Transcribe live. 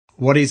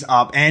What is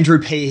up? Andrew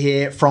P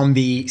here from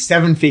the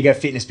Seven Figure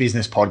Fitness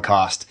Business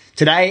Podcast.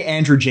 Today,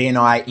 Andrew G and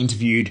I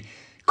interviewed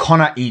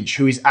Connor Inch,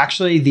 who is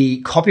actually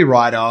the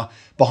copywriter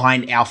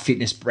behind our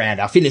fitness brand,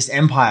 our fitness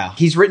empire.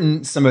 He's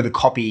written some of the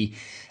copy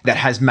that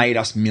has made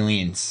us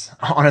millions.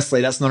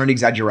 Honestly, that's not an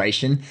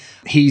exaggeration.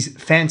 He's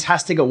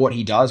fantastic at what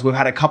he does. We've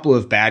had a couple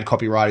of bad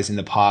copywriters in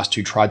the past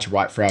who tried to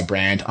write for our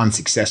brand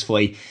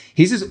unsuccessfully.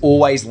 His has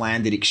always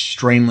landed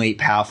extremely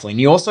powerfully. And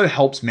he also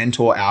helps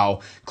mentor our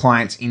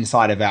clients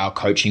inside of our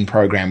coaching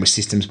program with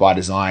Systems by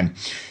Design.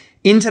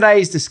 In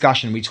today's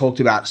discussion, we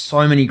talked about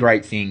so many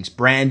great things: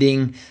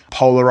 branding,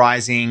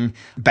 polarizing,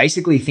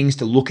 basically things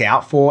to look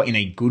out for in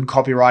a good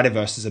copywriter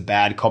versus a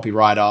bad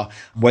copywriter,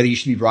 whether you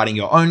should be writing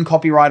your own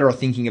copywriter or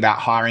thinking about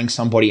hiring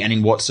somebody and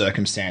in what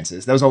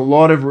circumstances. There was a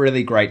lot of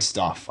really great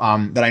stuff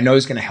that I know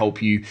is going to help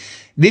you.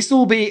 This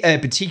will be a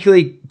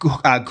particularly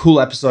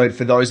cool episode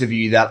for those of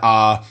you that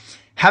are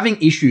having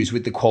issues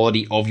with the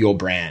quality of your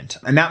brand.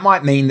 And that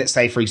might mean that,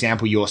 say, for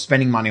example, you're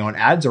spending money on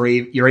ads or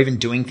you're even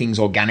doing things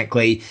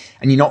organically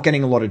and you're not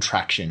getting a lot of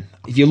traction.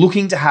 If you're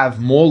looking to have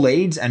more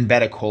leads and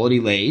better quality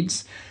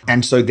leads,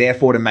 and so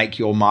therefore to make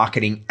your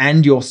marketing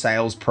and your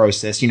sales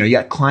process,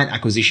 your client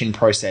acquisition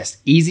process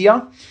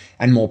easier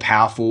and more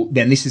powerful,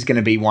 then this is going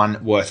to be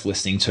one worth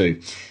listening to.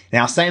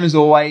 Now, same as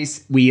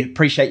always, we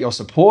appreciate your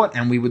support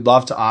and we would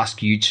love to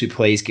ask you to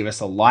please give us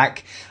a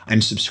like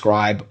and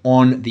subscribe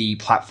on the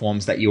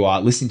platforms that you are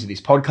listening to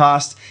this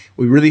podcast.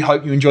 We really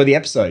hope you enjoy the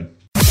episode.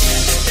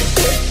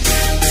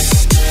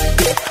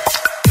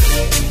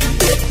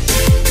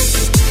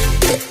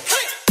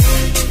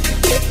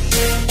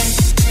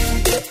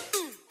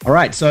 All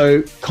right,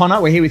 so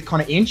Connor, we're here with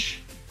Connor Inch.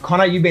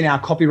 Connor, you've been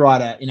our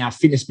copywriter in our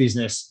fitness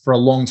business for a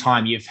long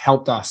time. You've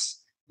helped us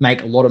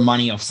make a lot of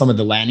money off some of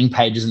the landing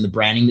pages and the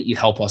branding that you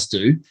help us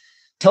do.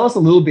 Tell us a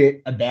little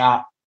bit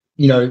about,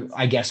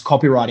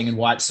 copywriting and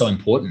why it's so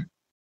important.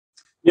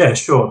 Yeah,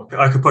 sure.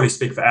 I could probably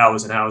speak for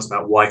hours and hours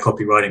about why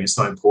copywriting is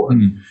so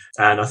important.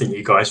 And I think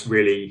you guys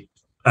really,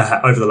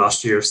 over the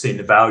last year, have seen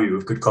the value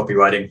of good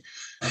copywriting.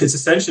 It's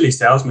essentially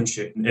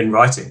salesmanship in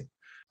writing.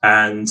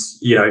 And,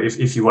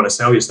 if you want to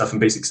sell your stuff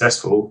and be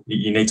successful,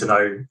 you need to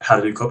know how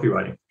to do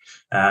copywriting,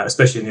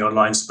 especially in the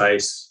online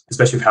space,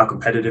 especially with how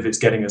competitive it's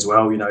getting as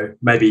well.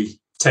 Maybe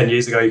 10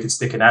 years ago, you could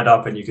stick an ad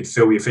up and you could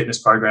fill your fitness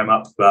program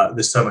up, but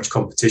there's so much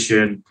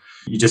competition.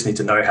 You just need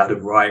to know how to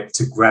write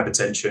to grab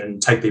attention,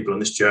 take people on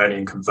this journey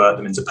and convert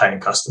them into paying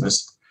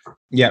customers.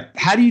 Yeah.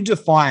 How do you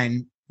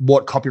define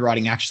what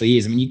copywriting actually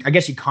is? I mean, I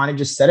guess you kind of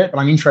just said it, but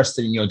I'm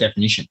interested in your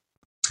definition.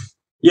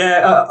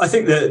 Yeah, I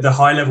think the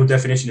high level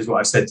definition is what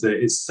I said.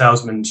 It's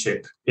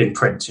salesmanship in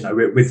print,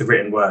 with the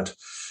written word.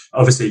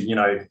 Obviously,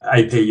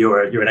 AP,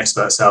 you're an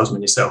expert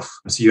salesman yourself,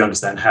 so you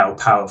understand how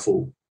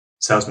powerful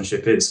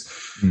salesmanship is.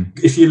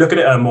 If you look at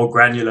it at a more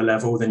granular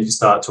level, then you can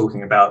start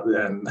talking about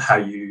how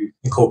you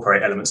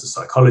incorporate elements of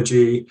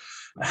psychology,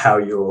 how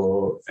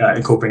you're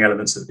incorporating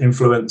elements of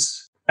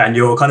influence, and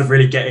you're kind of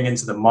really getting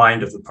into the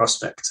mind of the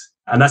prospect.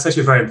 And that's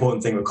actually a very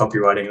important thing with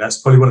copywriting.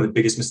 That's probably one of the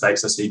biggest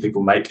mistakes I see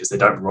people make is they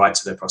don't write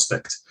to their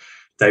prospect.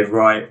 They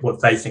write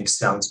what they think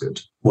sounds good,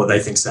 what they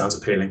think sounds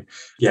appealing.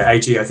 Yeah,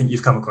 AG, I think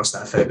you've come across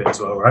that a fair bit as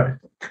well, right?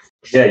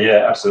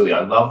 Yeah, absolutely.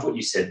 I loved what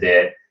you said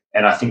there.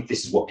 And I think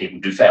this is what people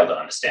do fail to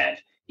understand,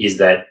 is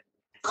that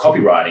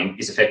copywriting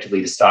is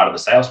effectively the start of the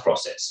sales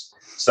process.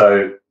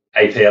 So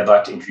AP, I'd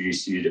like to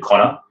introduce you to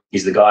Connor.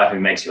 He's the guy who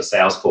makes your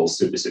sales calls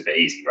super, super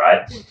easy,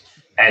 right?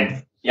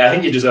 And I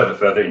think you deserve a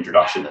further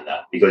introduction than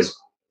that because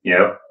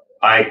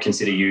I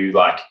consider you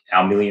like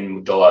our $1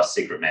 million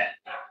secret man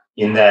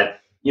in that,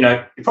 you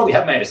probably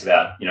have made us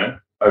about,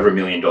 over $1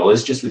 million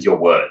just with your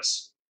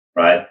words,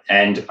 right?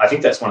 And I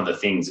think that's one of the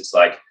things. It's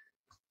like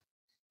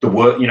the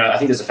word, I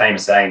think there's a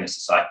famous saying that's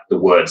just like the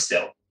words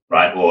sell,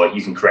 right? Or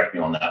you can correct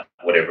me on that,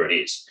 whatever it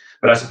is.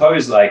 But I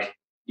suppose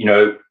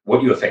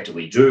what you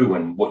effectively do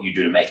and what you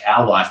do to make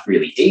our life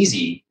really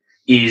easy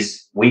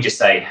is we just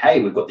say,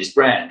 hey, we've got this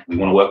brand. We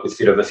want to work with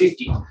Fit Over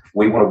 50.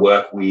 We want to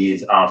work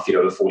with Fit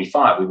Over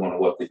 45. We want to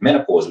work with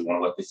menopause. We want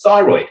to work with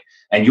thyroid.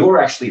 And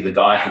you're actually the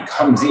guy who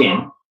comes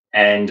in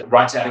and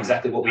writes out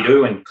exactly what we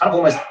do and kind of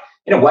almost,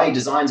 in a way,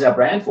 designs our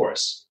brand for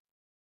us.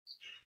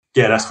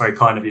 Yeah, that's very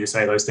kind of you to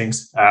say those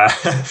things. I'm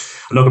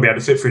not going to be able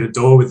to fit through the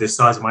door with this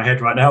size of my head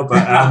right now,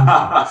 but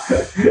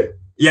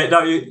yeah,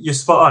 no, you're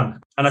spot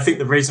on. And I think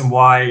the reason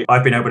why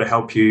I've been able to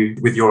help you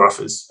with your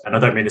offers, and I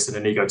don't mean this in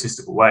an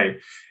egotistical way,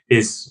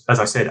 is, as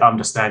I said,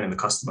 understanding the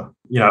customer.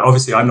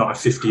 Obviously, I'm not a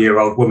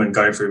 50-year-old woman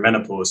going through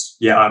menopause,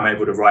 yet I'm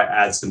able to write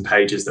ads and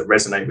pages that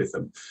resonate with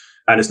them.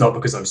 And it's not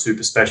because I'm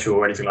super special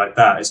or anything like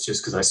that. It's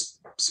just because I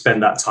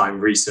spend that time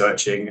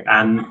researching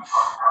and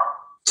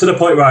to the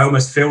point where I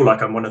almost feel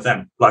like I'm one of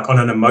them. Like on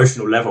an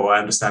emotional level, I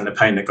understand the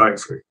pain they're going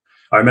through.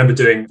 I remember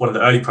doing one of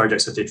the early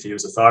projects I did for you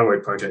was a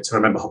thyroid project. I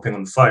remember hopping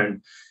on the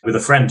phone with a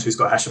friend who's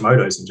got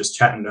Hashimoto's and just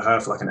chatting to her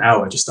for like an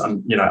hour, just to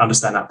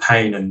understand that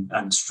pain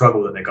and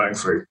struggle that they're going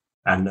through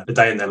and the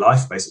day in their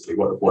life, basically.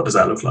 What does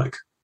that look like?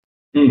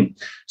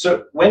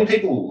 So when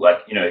people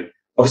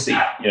obviously,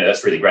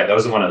 that's really great. That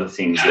was one of the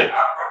things that,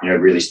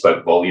 really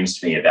spoke volumes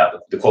to me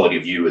about the quality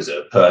of you as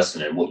a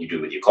person and what you do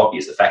with your copy,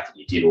 is the fact that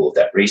you did all of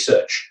that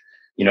research.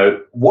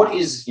 What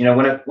is,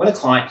 when a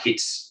client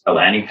hits a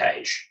landing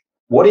page,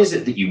 what is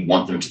it that you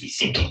want them to be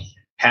thinking?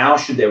 How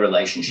should their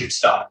relationship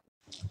start?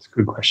 That's a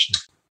good question.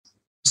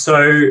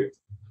 So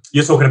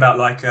you're talking about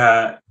like,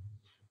 a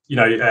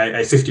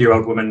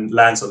 50-year-old woman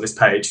lands on this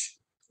page.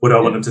 What do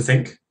I want them to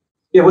think?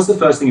 Yeah, what's the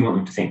first thing you want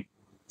them to think?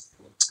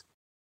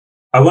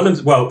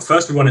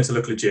 First we want it to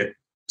look legit.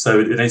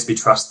 So there needs to be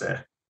trust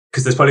there,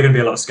 because there's probably going to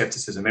be a lot of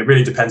skepticism. It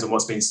really depends on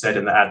what's been said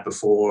in the ad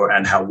before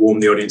and how warm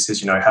the audience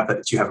is. Do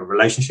you have a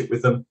relationship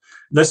with them?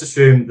 Let's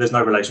assume there's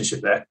no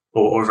relationship there,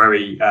 or a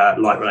very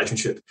light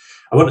relationship.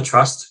 I want the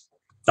trust.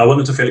 I want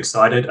them to feel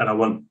excited, and I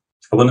want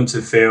them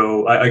to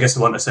feel, I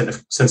want a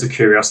sense of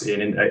curiosity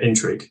and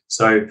intrigue.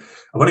 So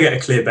I want to get a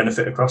clear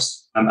benefit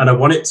across. And I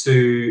want it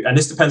to, and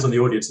this depends on the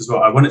audience as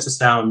well, I want it to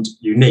sound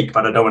unique,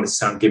 but I don't want it to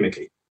sound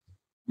gimmicky,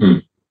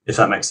 if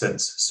that makes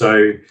sense.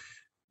 So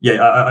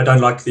yeah, I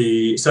don't like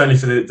certainly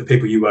for the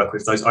people you work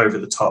with, those over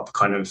the top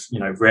kind of,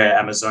 rare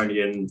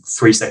Amazonian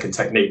 3-second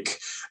technique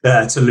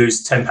to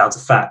lose 10 pounds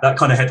of fat. That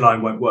kind of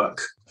headline won't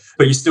work,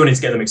 but you still need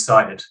to get them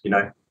excited,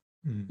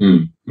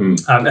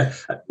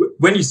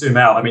 When you zoom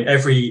out, I mean,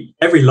 every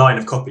line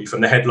of copy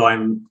from the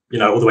headline,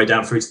 all the way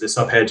down through to the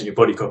subhead and your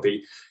body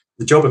copy,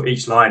 the job of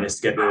each line is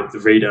to get the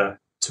reader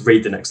to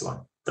read the next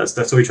line. That's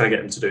all we try to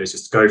get them to do, is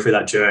just go through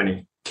that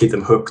journey, keep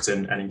them hooked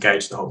and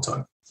engaged the whole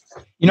time.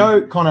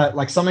 Connor,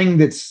 like something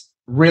that's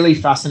really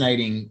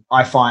fascinating,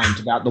 I find,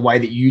 about the way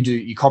that you do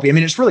your copy. I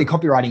mean, it's really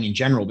copywriting in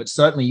general, but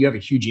certainly you have a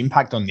huge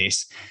impact on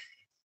this.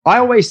 I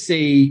always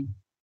see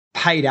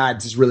paid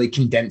ads is really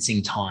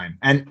condensing time.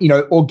 And,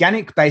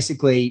 organic,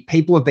 basically,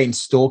 people have been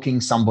stalking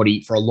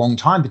somebody for a long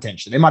time,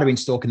 potentially. They might have been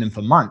stalking them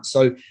for months.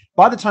 So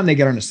by the time they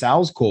get on a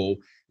sales call,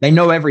 they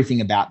know everything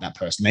about that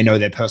person. They know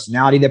their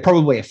personality. They're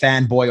probably a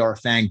fanboy or a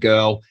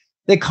fangirl.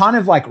 They're kind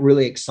of like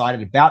really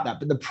excited about that.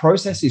 But the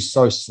process is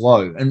so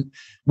slow. And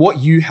what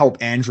you help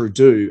Andrew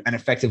do, and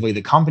effectively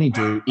the company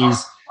do,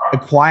 is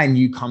acquire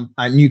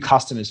new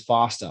customers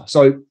faster.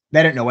 So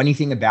they don't know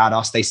anything about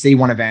us. They see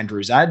one of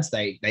Andrew's ads.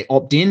 They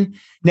opt in.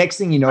 Next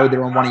thing you know,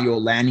 they're on one of your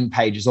landing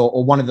pages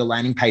or one of the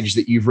landing pages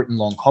that you've written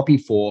long copy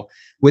for,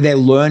 where they're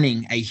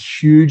learning a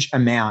huge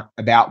amount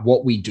about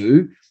what we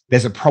do.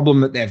 There's a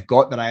problem that they've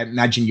got that I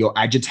imagine you're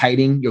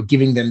agitating. You're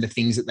giving them the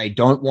things that they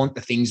don't want,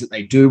 the things that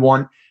they do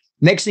want.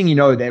 Next thing you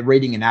know, they're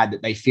reading an ad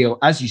that they feel,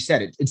 as you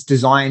said, it's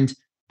designed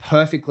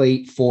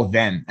perfectly for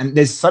them. And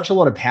there's such a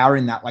lot of power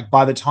in that. Like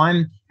by the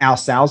time our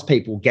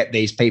salespeople get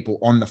these people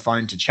on the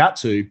phone to chat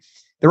to,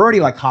 they're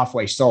already like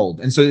halfway sold.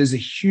 And so there's a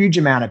huge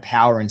amount of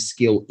power and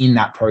skill in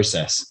that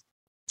process.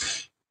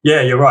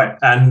 Yeah, you're right.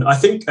 And I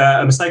think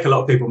a mistake a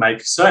lot of people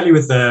make, certainly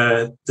with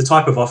the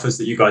type of offers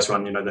that you guys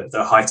run,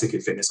 the high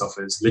ticket fitness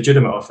offers,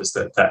 legitimate offers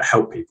that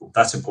help people.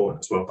 That's important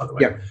as well, by the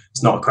way. Yep.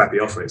 It's not a crappy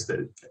offer. It's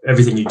that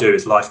everything you do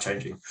is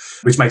life-changing,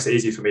 which makes it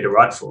easy for me to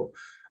write for.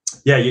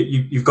 Yeah,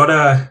 you've got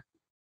to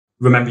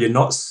remember, you're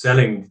not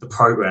selling the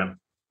program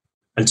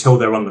until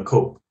they're on the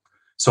call.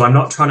 So I'm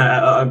not trying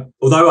to,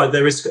 although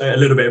there is a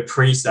little bit of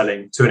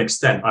pre-selling to an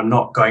extent, I'm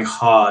not going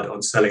hard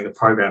on selling the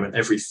program and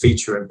every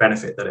feature and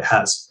benefit that it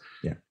has.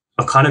 Yeah.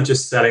 I'm kind of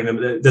just selling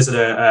them. There's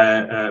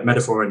a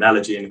metaphor or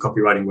analogy in the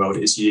copywriting world,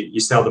 is you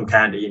sell them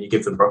candy and you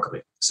give them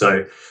broccoli.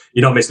 So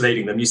you're not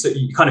misleading them.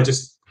 You kind of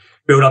just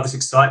build up this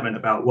excitement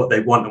about what they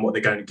want and what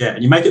they're going to get.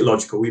 And you make it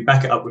logical. We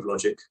back it up with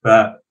logic.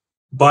 But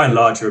by and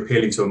large, you're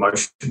appealing to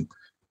emotion.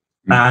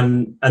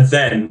 And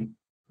then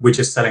we're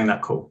just selling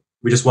that call.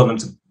 We just want them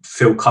to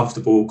feel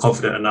comfortable,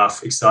 confident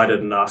enough,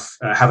 excited enough,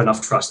 have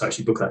enough trust to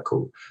actually book that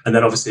call. And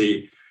then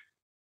obviously,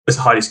 as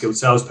a highly skilled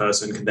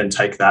salesperson, can then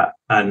take that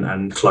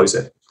and close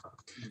it.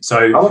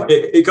 So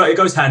it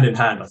goes hand in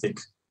hand, I think.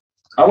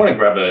 I want to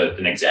grab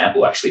an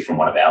example actually from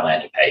one of our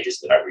landing pages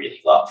that I really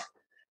love.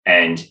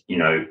 And,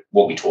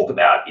 what we talk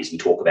about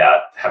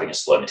having a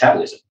slow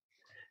metabolism.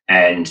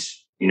 And,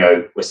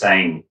 we're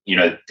saying,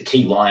 the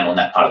key line on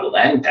that part of the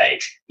landing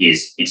page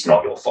is, it's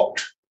not your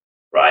fault,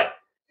 right?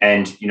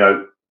 And,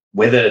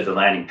 whether the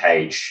landing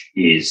page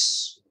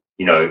is,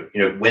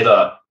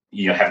 whether,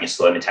 having a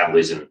slow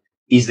metabolism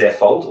is their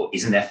fault or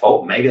isn't their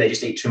fault, maybe they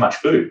just eat too much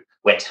food.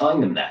 We're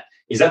telling them that.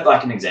 Is that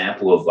like an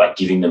example of like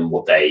giving them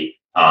what they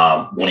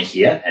want to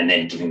hear and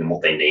then giving them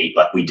what they need?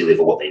 Like we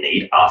deliver what they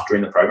need after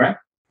in the program?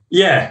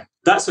 Yeah,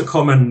 that's a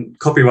common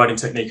copywriting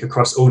technique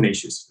across all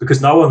niches,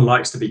 because no one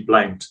likes to be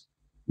blamed.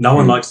 No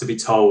one likes to be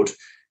told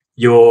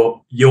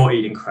you're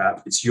eating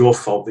crap. It's your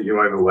fault that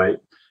you're overweight.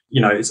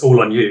 It's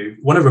all on you. You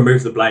want to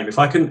remove the blame. If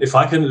I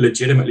can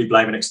legitimately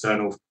blame an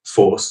external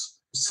force,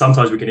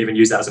 sometimes we can even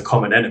use that as a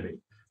common enemy,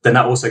 then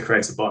that also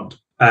creates a bond.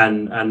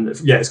 And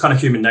yeah, it's kind of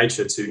human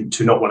nature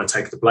to not want to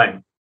take the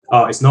blame.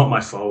 Oh, it's not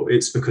my fault.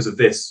 It's because of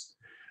this.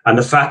 And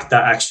the fact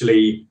that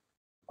actually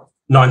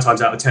 9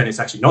 times out of 10, it's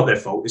actually not their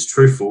fault, it's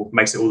truthful,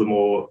 makes it all the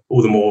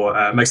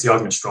more makes the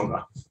argument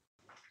stronger.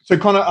 So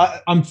Connor,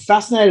 I'm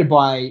fascinated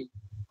by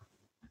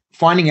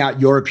finding out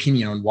your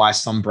opinion on why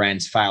some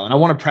brands fail. And I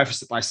want to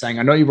preface it by saying,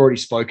 I know you've already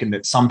spoken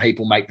that some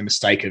people make the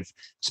mistake of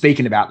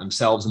speaking about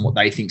themselves and what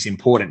they think is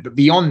important. But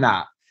beyond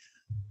that,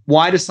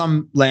 why do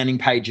some landing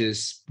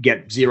pages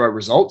get 0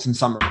 results and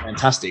some are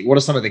fantastic? What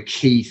are some of the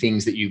key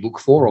things that you look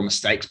for or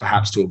mistakes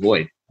perhaps to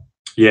avoid?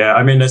 Yeah,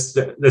 I mean, there's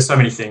so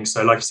many things.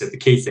 So like you said, the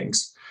key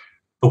things,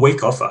 a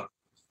weak offer.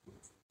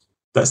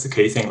 That's the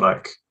key thing,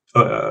 like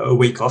a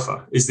weak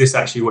offer. Is this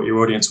actually what your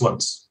audience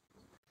wants?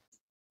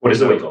 What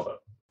is a weak offer?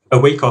 A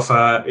weak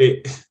offer,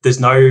 there's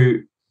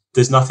no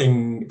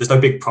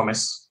big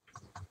promise.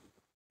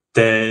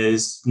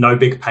 There's no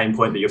big pain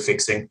point that you're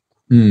fixing.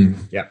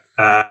 Yeah.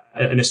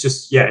 And it's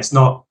just, it's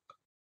not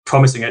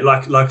promising it.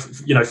 Like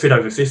Fit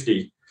Over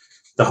 50,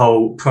 the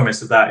whole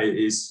premise of that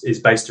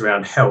is based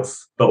around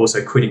health, but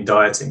also quitting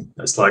dieting.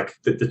 That's like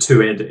the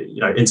two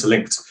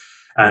interlinked.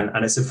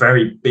 And it's a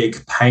very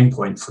big pain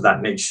point for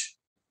that niche.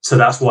 So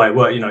that's why it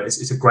works.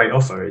 It's a great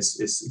offer. It's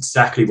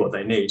exactly what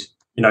they need.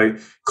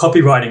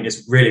 Copywriting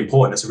is really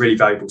important. It's a really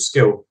valuable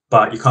skill,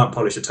 but you can't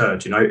polish a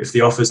turd. If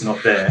the offer's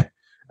not there,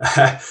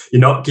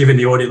 you're not giving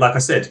the audience, like I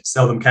said,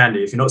 sell them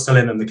candy. If you're not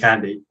selling them the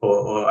candy,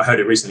 or I heard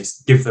it recently,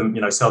 give them,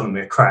 sell them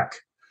their crack.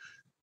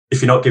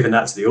 If you're not giving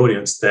that to the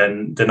audience,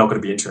 then they're not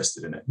going to be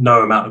interested in it.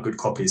 No amount of good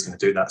copy is going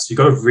to do that. So you've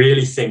got to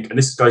really think, and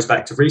this goes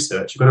back to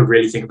research, you've got to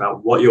really think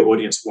about what your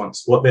audience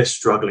wants, what they're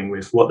struggling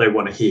with, what they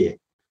want to hear,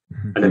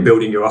 and then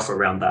building your offer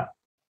around that.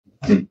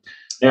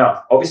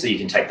 Now, obviously, you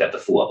can take that the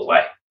full other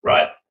way,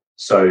 right?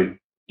 So,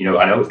 I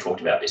know we've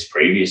talked about this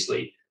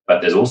previously,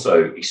 but there's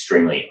also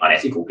extremely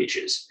unethical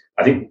pitches.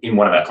 I think in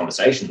one of our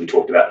conversations, we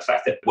talked about the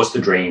fact that what's the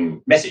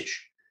dream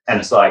message? And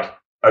it's like,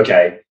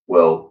 okay,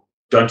 well,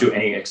 don't do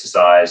any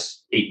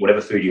exercise, eat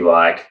whatever food you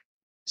like,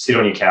 sit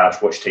on your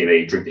couch, watch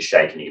TV, drink the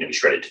shake, and you're going to be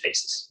shredded to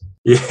pieces.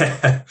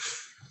 Yeah.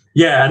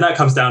 Yeah. And that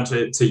comes down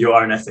to your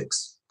own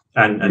ethics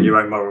and your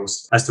own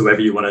morals as to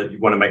whether you want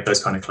to make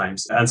those kind of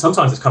claims. And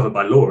sometimes it's covered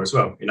by law as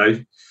well.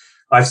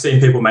 I've seen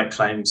people make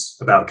claims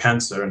about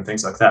cancer and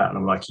things like that. And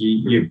I'm like,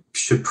 you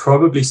should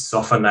probably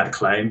soften that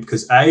claim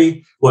because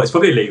it's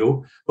probably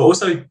illegal, but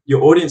also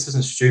your audience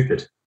isn't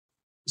stupid.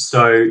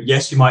 So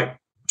yes, you might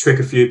trick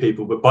a few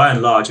people, but by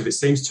and large, if it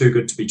seems too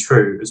good to be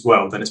true as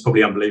well, then it's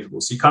probably unbelievable.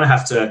 So you kind of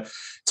have to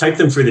take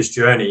them through this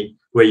journey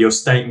where you're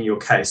stating your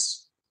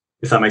case,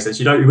 if that makes sense.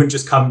 You wouldn't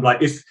just come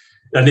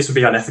and this would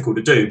be unethical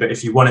to do, but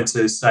if you wanted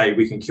to say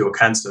we can cure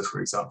cancer, for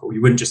example,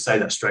 you wouldn't just say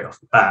that straight off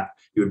the bat.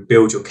 You would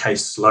build your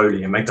case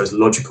slowly and make those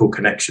logical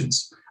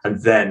connections.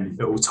 And then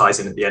it all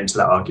ties in at the end to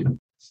that argument.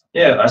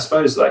 Yeah, I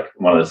suppose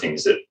one of the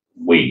things that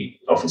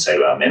we often say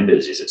to our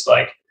members is it's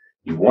like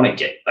you want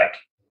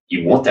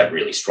that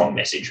really strong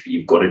message, but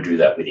you've got to do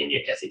that within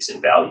your ethics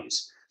and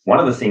values. One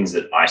of the things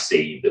that I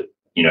see that,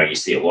 you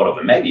see a lot of,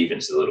 and maybe even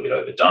it's a little bit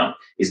overdone,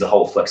 is the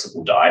whole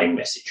flexible dieting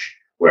message,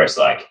 where it's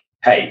like,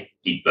 hey,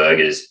 eat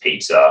burgers,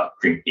 pizza,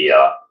 drink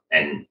beer,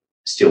 and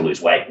still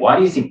lose weight. Why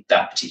do you think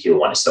that particular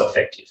one is so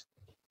effective?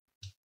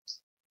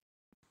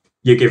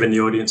 You're giving the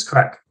audience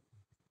crack.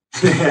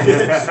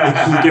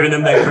 You're giving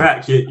them their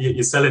crack.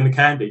 You're selling the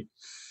candy.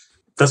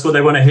 That's what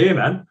they want to hear,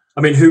 man.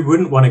 I mean, who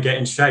wouldn't want to get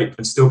in shape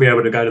and still be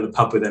able to go to the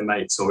pub with their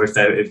mates? Or if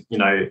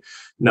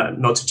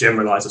not to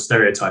generalize or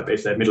stereotype, but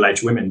if they're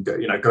middle-aged women,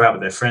 go out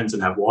with their friends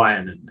and have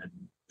wine and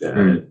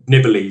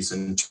nibblies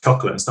and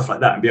chocolate and stuff like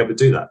that and be able to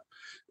do that.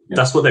 Yeah.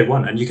 That's what they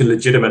want. And you can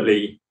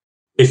legitimately,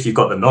 if you've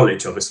got the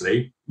knowledge,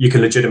 obviously, you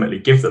can legitimately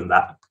give them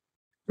that.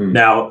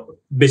 Now,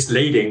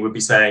 misleading would be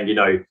saying,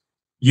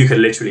 you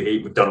can literally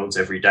eat McDonald's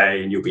every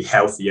day and you'll be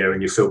healthier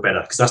and you feel better,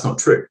 because that's not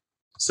true.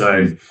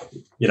 So,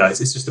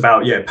 it's just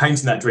about,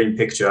 painting that dream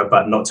picture,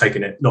 but not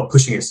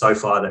pushing it so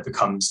far that it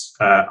becomes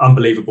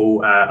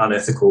unbelievable,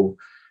 unethical,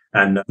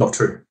 and not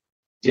true.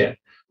 Yeah.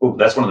 Well,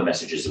 that's one of the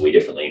messages that we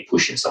definitely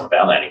push in some of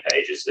our landing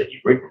pages that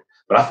you've written.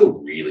 But I feel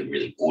really,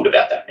 really good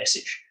about that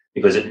message,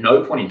 because at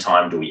no point in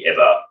time do we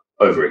ever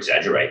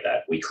over-exaggerate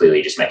that. We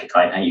clearly just make a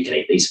claim, hey, you can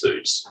eat these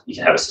foods. You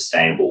can have a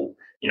sustainable,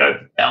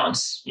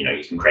 balance. You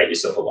can create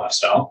yourself a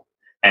lifestyle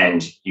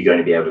and you're going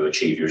to be able to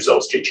achieve your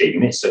results to achieving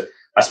this. So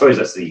I suppose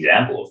that's the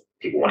example of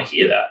people want to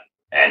hear that.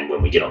 And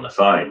when we get on the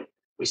phone,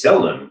 we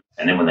sell them.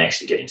 And then when they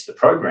actually get into the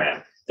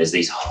program, there's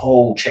these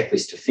whole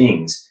checklist of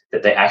things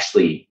that they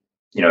actually,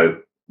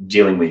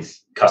 dealing with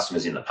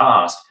customers in the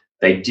past,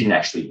 they didn't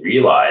actually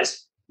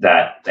realize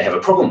that they have a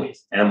problem with.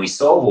 And then we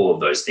solve all of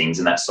those things,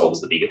 and that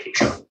solves the bigger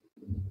picture.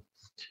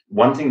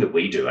 One thing that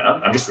we do, and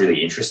I'm just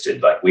really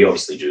interested, we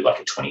obviously do a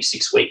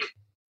 26-week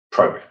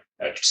program,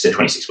 just a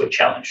 26-week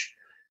challenge.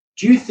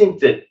 Do you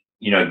think that,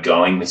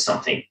 going with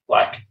something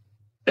like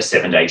a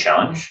 7-day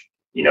challenge,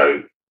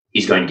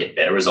 is going to get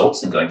better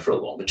results than going for a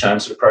longer term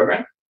sort of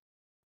program?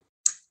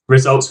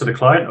 Results for the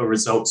client or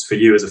results for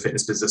you as a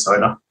fitness business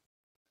owner?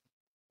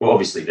 Well,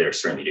 obviously they're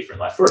extremely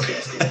different. For a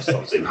fitness business,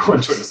 obviously we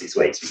want 26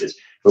 weeks because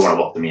we want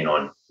to lock them in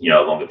on,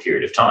 a longer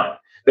period of time.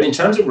 But in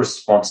terms of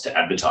response to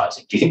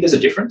advertising, do you think there's a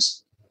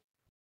difference?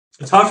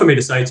 It's hard for me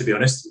to say, to be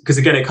honest, because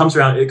again, it comes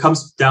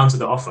down to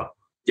the offer.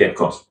 Yeah, of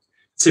course.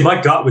 See,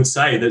 my gut would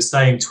say that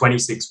saying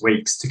 26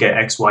 weeks to get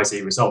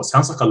XYZ results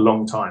sounds like a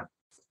long time.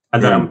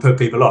 and then I'm put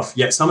people off.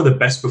 Yet some of the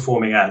best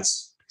performing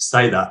ads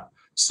say that.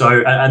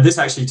 So, and this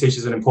actually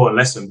teaches an important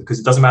lesson, because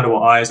it doesn't matter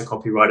what I as a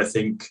copywriter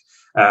think,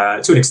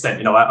 to an extent.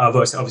 You know, I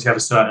obviously have a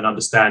certain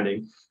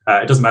understanding.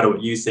 It doesn't matter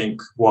what you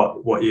think,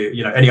 what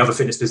you know, any other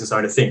fitness business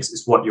owner thinks.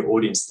 It's what your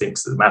audience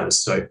thinks that matters.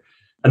 So,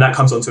 and that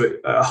comes onto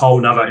a whole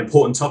nother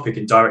important topic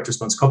in direct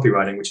response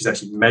copywriting, which is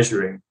actually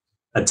measuring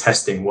and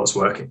testing what's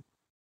working.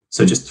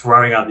 So just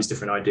throwing out these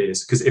different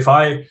ideas. Because if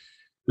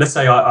let's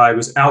say I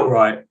was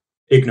outright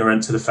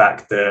ignorant to the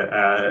fact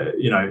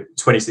that,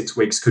 26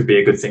 weeks could be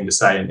a good thing to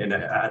say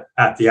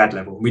at the ad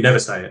level, we never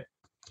say it,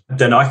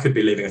 then I could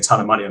be leaving a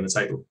ton of money on the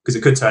table, because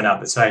it could turn out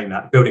that saying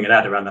that, building an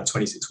ad around that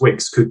 26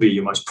 weeks could be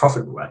your most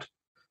profitable ad.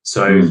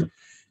 So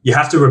you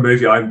have to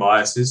remove your own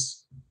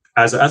biases.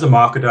 As a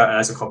marketer and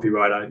as a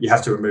copywriter, you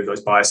have to remove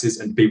those biases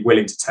and be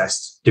willing to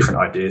test different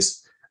ideas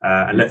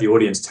and let the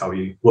audience tell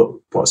you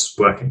what's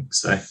working.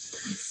 So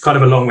kind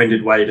of a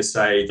long-winded way to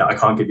say that I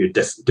can't give you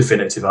a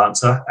definitive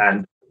answer,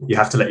 and you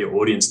have to let your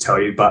audience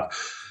tell you. But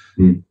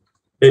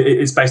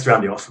it's based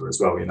around the offer as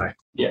well, you know.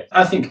 Yeah,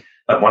 I think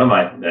one of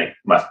my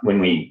when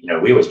we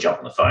always jump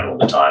on the phone all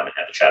the time and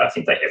have a chat. I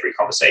think every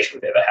conversation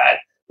we've ever had,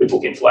 we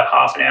book in for like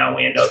half an hour and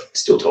we end up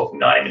still talking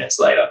 90 minutes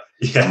later.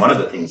 Yeah. And one of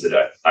the things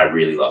that I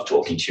really love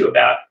talking to you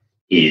about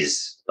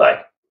is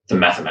like the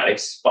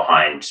mathematics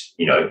behind,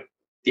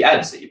 the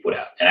ads that you put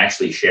out, and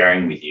actually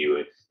sharing with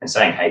you and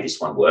saying, hey, this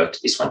one worked,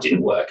 this one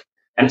didn't work.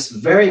 And it's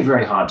very,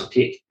 very hard to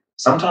pick.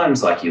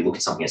 Sometimes like you look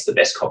at something that's the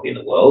best copy in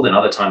the world, and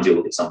other times you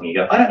look at something and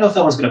you go, I don't know if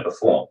that one's going to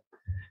perform.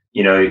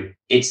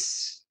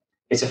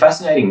 It's a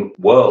fascinating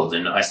world.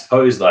 And I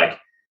suppose like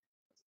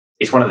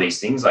it's one of these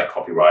things like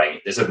copywriting.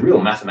 There's a real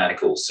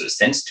mathematical sort of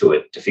sense to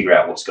it to figure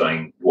out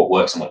what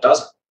works and what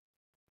doesn't.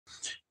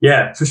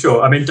 Yeah, for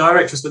sure. I mean,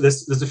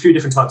 there's a few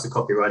different types of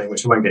copywriting,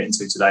 which I won't get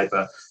into today,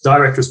 but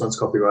direct response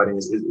copywriting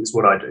is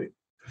what I do.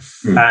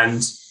 And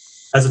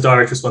as a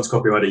direct response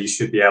copywriter, you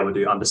should be able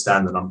to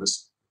understand the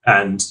numbers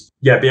and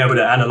be able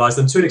to analyze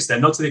them to an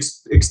extent, not to the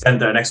extent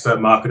that an expert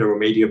marketer or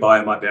media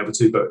buyer might be able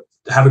to, but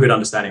have a good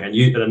understanding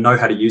and know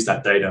how to use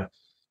that data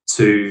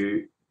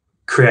to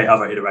create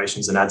other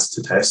iterations and ads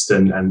to test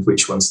and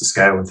which ones to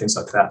scale and things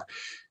like that.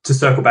 To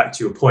circle back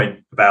to your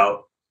point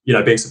about,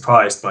 being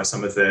surprised by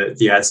some of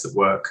the ads that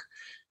work.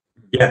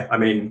 Yeah, I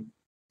mean,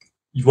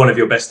 one of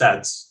your best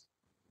ads,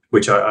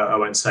 which I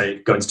won't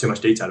go into too much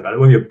detail about it,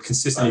 one of your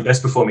consistently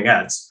best performing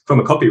ads from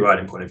a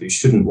copywriting point of view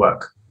shouldn't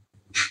work.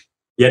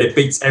 Yet it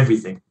beats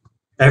everything.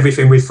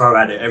 Everything we throw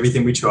at it,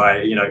 everything we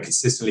try,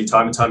 consistently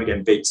time and time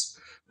again beats,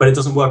 but it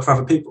doesn't work for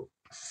other people.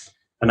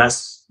 And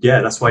that's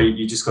why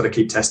you just got to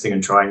keep testing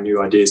and trying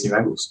new ideas, new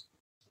angles.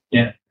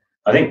 Yeah.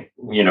 I think,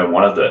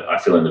 I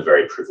feel in the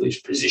very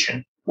privileged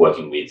position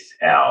working with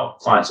our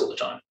clients all the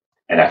time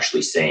and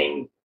actually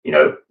seeing,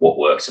 what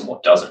works and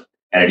what doesn't.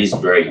 And it is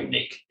very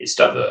unique. It's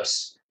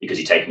diverse because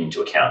you're taking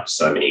into account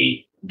so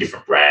many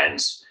different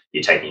brands.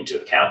 You're taking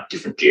into account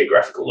different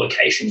geographical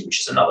locations, which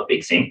is another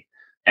big thing.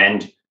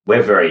 And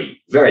we're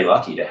very, very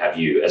lucky to have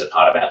you as a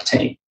part of our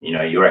team.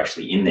 You're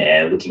actually in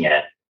there looking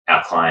at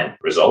our client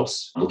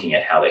results, looking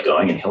at how they're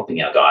going and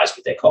helping our guys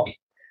with their copy.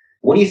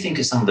 What do you think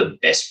are some of the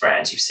best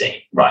brands you've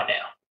seen right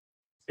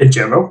now? In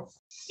general?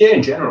 Yeah,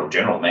 in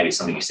general. Maybe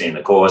something you've seen in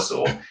the course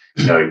or,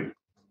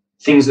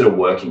 things that are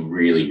working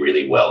really,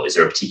 really well. Is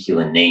there a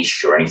particular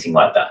niche or anything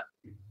like that?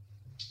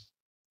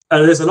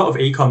 There's a lot of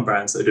e-com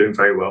brands that are doing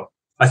very well.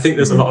 I think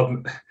there's a lot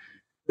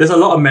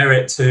of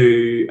merit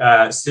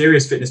to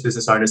serious fitness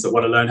business owners that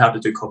want to learn how to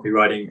do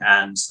copywriting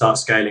and start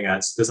scaling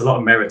ads. There's a lot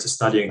of merit to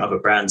studying other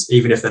brands,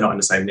 even if they're not in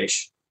the same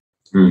niche.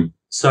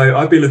 So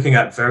I'd be looking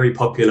at very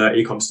popular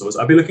e-com stores.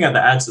 I'd be looking at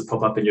the ads that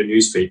pop up in your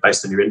newsfeed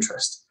based on your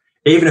interest.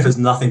 Even if it's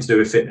nothing to do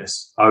with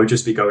fitness, I would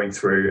just be going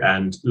through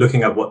and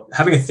looking at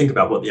having a think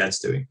about what the ad's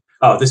doing.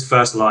 Oh, this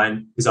first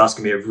line is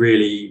asking me a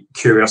really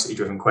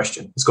curiosity-driven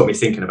question. It's got me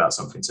thinking about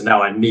something. So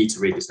now I need to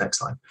read this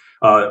next line.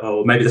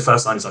 Or maybe the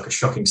first line is like a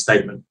shocking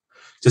statement.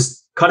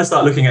 Just kind of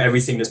start looking at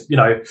everything that's,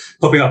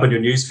 popping up on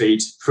your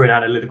newsfeed through an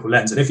analytical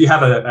lens. And if you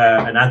have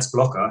an ads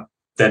blocker,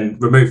 then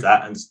remove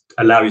that and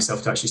allow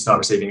yourself to actually start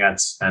receiving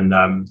ads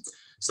and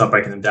start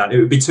breaking them down. It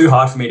would be too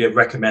hard for me to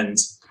recommend,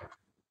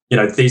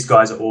 these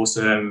guys are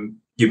awesome.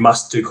 You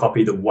must do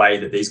copy the way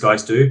that these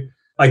guys do.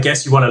 I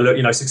guess you want to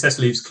look, success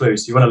leaves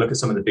clues. You want to look at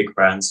some of the big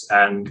brands.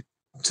 And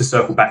to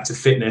circle back to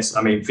fitness,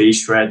 I mean,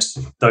 V-Shred,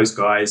 those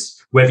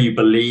guys, whether you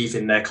believe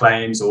in their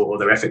claims or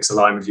their ethics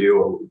align with you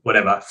or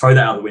whatever, throw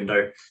that out the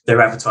window.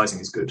 Their advertising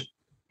is good.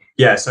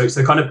 Yeah, so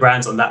kind of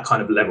brands on that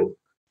kind of level.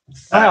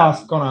 I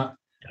asked Connor,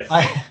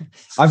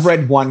 I've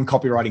read one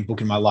copywriting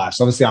book in my life,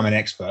 so obviously I'm an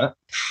expert.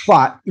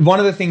 But one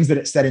of the things that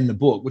it said in the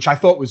book, which I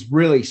thought was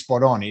really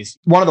spot on, is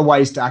one of the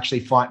ways to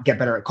actually get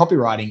better at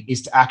copywriting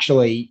is to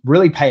actually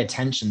really pay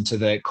attention to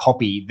the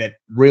copy that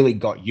really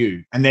got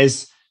you. And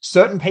there's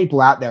certain people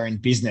out there in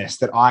business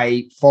that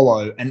I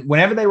follow, and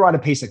whenever they write a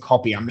piece of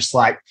copy, I'm just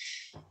like,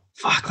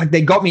 fuck, like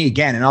they got me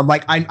again. And I'm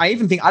like, I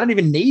even think I don't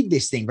even need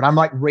this thing, but I'm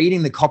like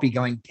reading the copy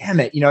going, damn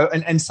it,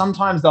 and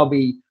sometimes they'll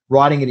be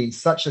writing it in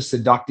such a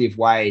seductive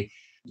way.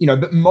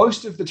 But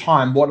most of the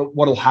time,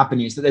 what'll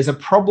happen is that there's a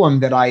problem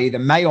that I either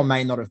may or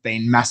may not have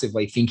been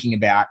massively thinking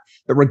about.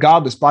 But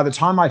regardless, by the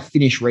time I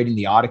finish reading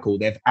the article,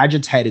 they've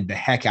agitated the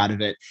heck out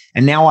of it.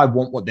 And now I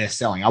want what they're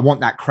selling. I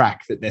want that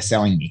crack that they're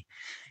selling me,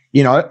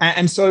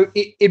 And so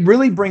it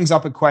really brings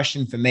up a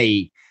question for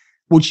me,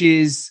 which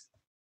is,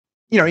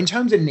 in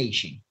terms of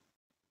niching,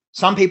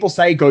 some people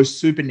say go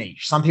super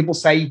niche. Some people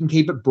say you can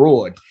keep it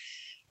broad.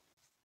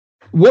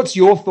 What's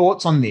your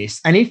thoughts on this?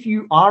 And if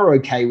you are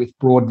okay with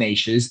broad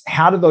niches,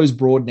 how do those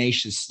broad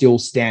niches still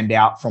stand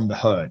out from the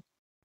herd?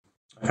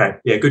 Okay.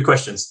 Yeah, good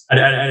questions. And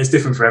it's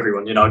different for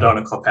everyone. I don't want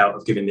to cop out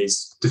of giving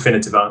these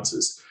definitive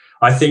answers.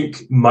 I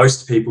think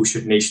most people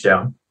should niche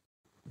down.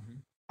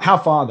 How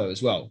far though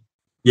as well?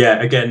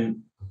 Yeah,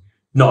 again,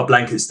 not a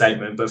blanket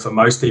statement, but for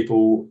most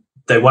people,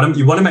 you want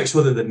to make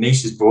sure that the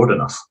niche is broad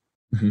enough.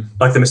 Mm-hmm.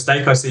 Like the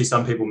mistake I see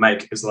some people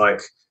make is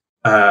like,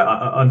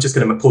 I'm just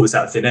going to pull this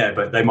out of thin air,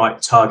 but they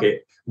might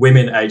target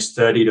women aged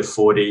 30 to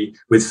 40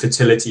 with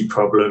fertility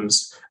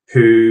problems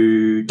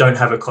who don't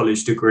have a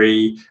college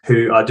degree,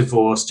 who are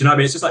divorced. Do you know what I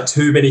mean? It's just like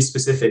too many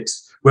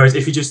specifics. Whereas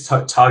if you just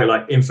target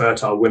like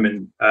infertile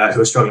women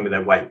who are struggling with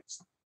their weight,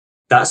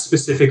 that's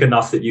specific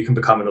enough that you can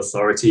become an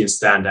authority and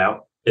stand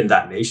out in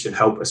that niche and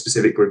help a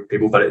specific group of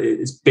people. But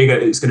it's bigger.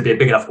 It's going to be a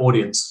big enough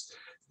audience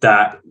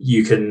that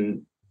you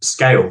can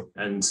scale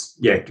and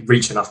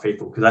reach enough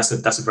people, because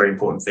that's a very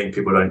important thing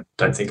people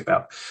don't think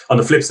about. On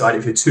the flip side,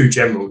 if you're too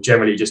general,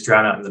 generally you just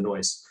drown out in the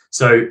noise.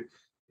 So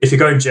if you're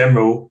going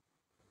general,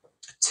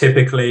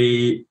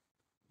 typically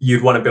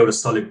you'd want to build a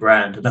solid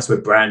brand, and that's where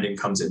branding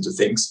comes into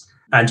things.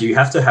 And you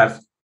have to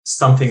have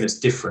something that's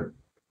different.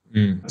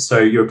 So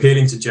you're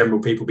appealing to general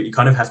people, but you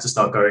kind of have to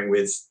start going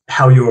with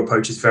how your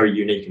approach is very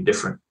unique and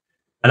different.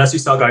 And as you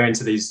start going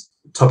into these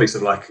topics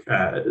of like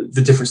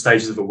the different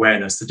stages of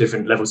awareness, the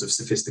different levels of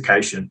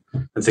sophistication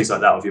and things like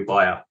that of your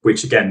buyer,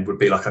 which again would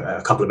be like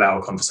a couple of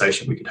hour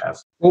conversation we could have.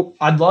 Well,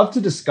 I'd love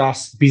to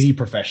discuss busy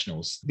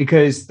professionals,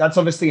 because that's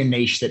obviously a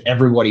niche that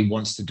everybody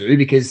wants to do,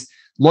 because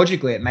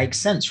logically it makes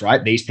sense,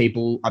 right? These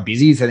people are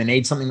busy, so they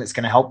need something that's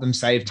going to help them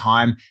save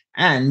time,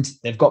 and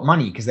they've got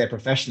money because they're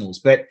professionals.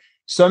 But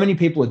so many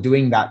people are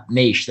doing that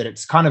niche that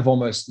it's kind of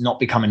almost not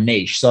become a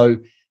niche. So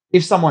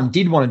if someone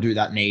did want to do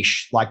that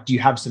niche, like, do you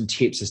have some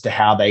tips as to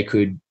how they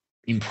could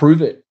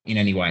improve it in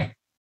any way?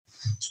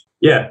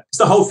 Yeah, it's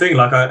the whole thing.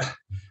 Like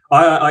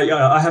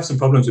I have some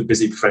problems with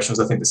busy professionals.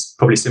 I think it's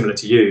probably similar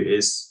to you.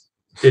 It's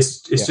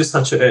just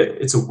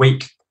it's a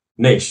weak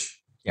niche.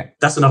 Yeah,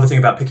 that's another thing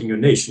about picking your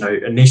niche.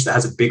 A niche that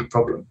has a big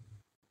problem.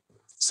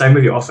 Same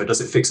with your offer. Does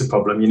it fix a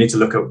problem? You need to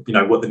look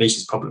at what the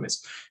niche's problem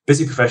is.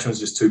 Busy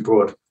professionals is just too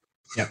broad.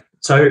 Yeah.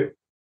 So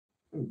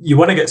you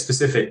want to get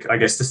specific, I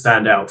guess, to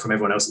stand out from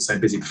everyone else that's saying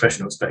busy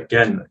professionals. But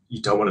again,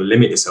 you don't want to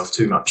limit yourself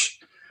too much.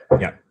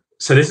 Yeah.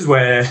 So this is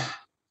where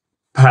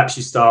perhaps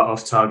you start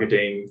off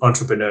targeting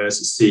entrepreneurs,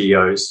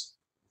 CEOs,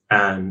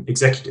 and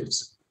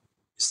executives.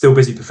 Still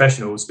busy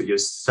professionals, but you're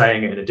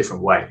saying it in a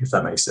different way, if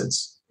that makes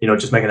sense. You're not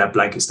just making that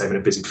blanket statement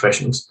of busy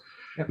professionals.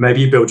 Yeah.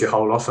 Maybe you build your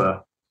whole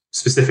offer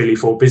specifically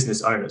for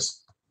business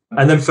owners.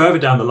 And then further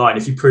down the line,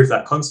 if you prove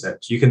that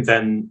concept, you can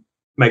then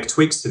make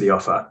tweaks to the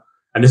offer.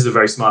 And this is a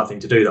very smart thing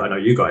to do that I know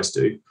you guys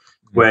do,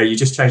 where you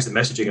just change the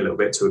messaging a little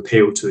bit to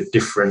appeal to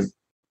a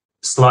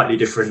slightly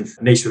different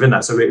niche within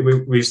that. So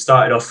we've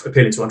started off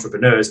appealing to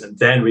entrepreneurs, and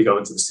then we go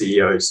into the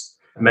CEOs.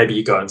 And maybe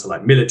you go into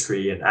like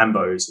military and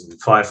AMBOs and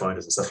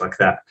firefighters and stuff like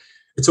that.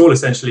 It's all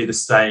essentially the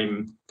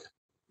same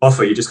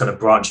offer. You're just kind of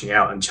branching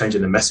out and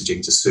changing the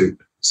messaging to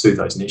suit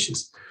those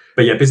niches.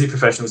 But yeah, busy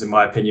professionals, in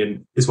my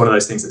opinion, is one of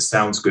those things that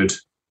sounds good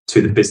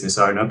to the business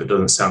owner, but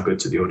doesn't sound good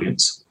to the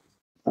audience.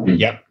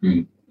 Yep.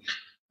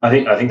 I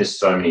think there's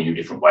so many new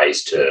different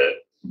ways to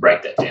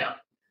break that down.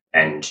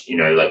 And,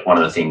 like one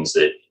of the things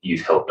that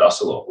you've helped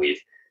us a lot with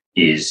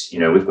is,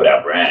 we've got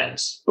our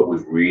brands, but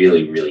we've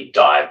really, really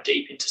dived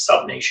deep into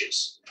sub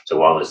niches. So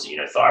while there's,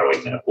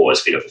 thyroid,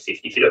 menopause, fit over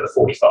 50, fit over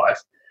 45,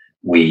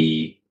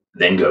 we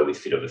then go with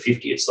fit over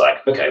 50. It's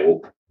like, okay,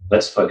 well,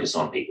 let's focus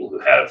on people who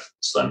have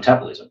slow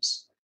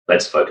metabolisms.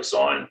 Let's focus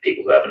on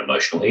people who have an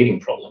emotional eating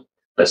problem.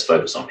 Let's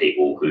focus on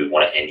people who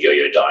want to end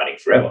yo-yo dieting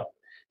forever.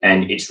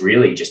 And it's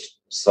really just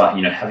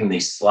having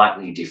these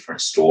slightly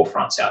different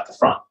storefronts out the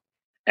front.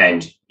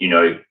 And,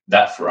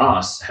 that for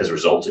us has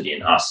resulted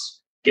in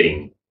us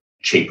getting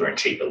cheaper and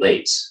cheaper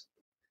leads.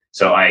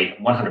 So I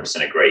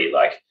 100% agree,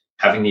 like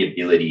having the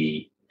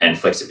ability and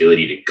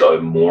flexibility to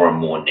go more and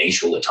more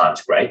niche all the time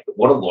is great. But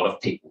what a lot of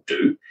people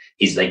do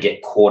is they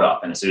get caught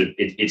up, and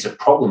it's a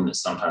problem that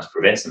sometimes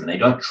prevents them, and they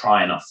don't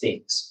try enough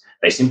things.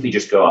 They simply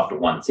just go after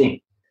one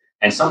thing.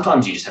 And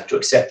sometimes you just have to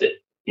accept that,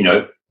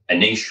 a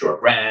niche or a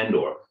brand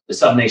or the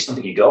sub niche,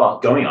 something you're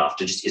going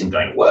after just isn't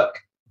going to work.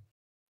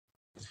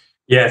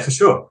 Yeah, for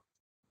sure.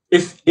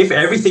 If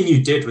everything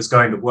you did was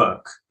going to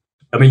work,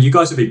 I mean, you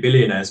guys would be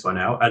billionaires by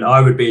now, and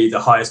I would be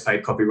the highest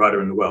paid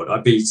copywriter in the world.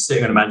 I'd be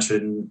sitting in a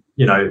mansion,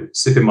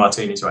 sipping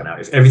martinis right now.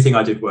 If everything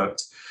I did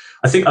worked,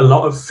 I think a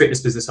lot of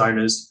fitness business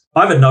owners,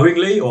 either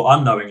knowingly or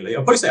unknowingly,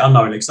 I'll probably say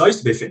unknowingly, because I used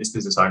to be a fitness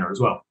business owner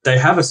as well. They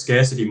have a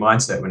scarcity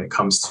mindset when it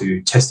comes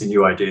to testing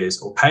new ideas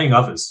or paying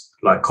others,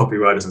 like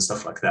copywriters and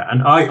stuff like that.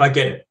 And I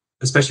get it,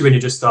 especially when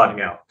you're just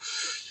starting out.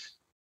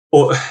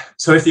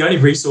 So if the only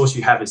resource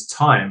you have is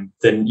time,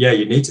 then yeah,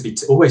 you need to be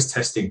always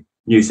testing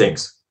new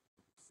things.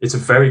 It's a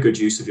very good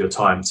use of your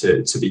time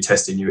to be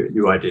testing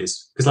new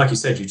ideas. Because like you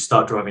said, you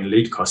start driving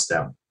lead costs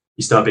down.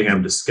 You start being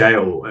able to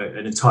scale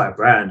an entire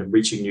brand and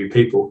reaching new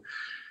people.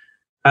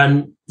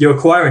 And you're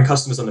acquiring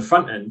customers on the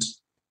front end,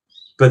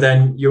 but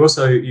then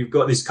you've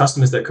got these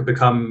customers that could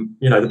become,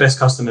 the best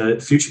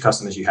future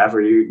customers you have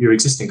are your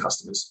existing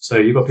customers. So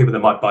you've got people that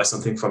might buy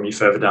something from you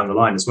further down the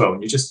line as well.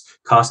 And you're just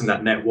casting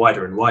that net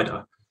wider and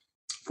wider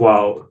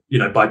while,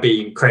 by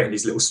creating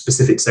these little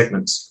specific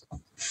segments.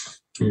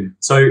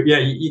 So yeah,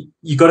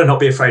 you got to not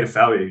be afraid of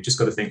failure. You just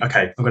got to think,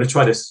 okay, I'm going to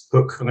try this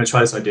hook. I'm going to try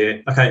this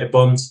idea. Okay, it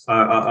bombed.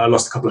 I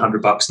lost a couple of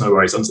 $100. No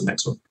worries. On to the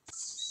next one.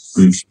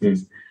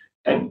 Mm-hmm.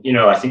 And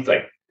I think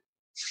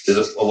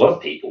there's a lot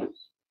of people.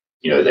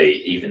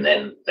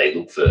 They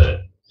look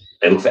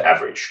for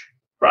average,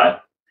 right?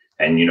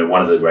 And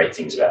one of the great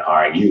things about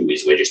hiring you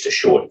is we're just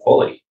assured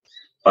quality.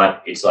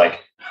 But it's like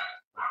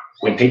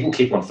when people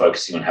keep on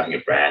focusing on having a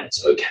brand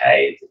that's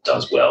okay, that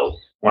does well.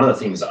 One of the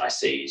things that I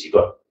see is you've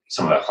got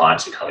some of our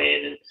clients who come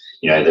in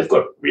and, they've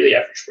got really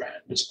average brand.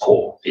 It's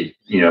poor.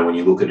 When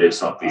you look at it,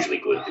 it's not visually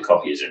good. The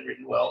copy isn't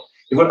written well.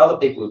 You've got other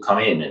people who come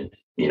in and,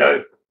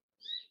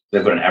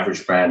 they've got an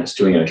average brand. It's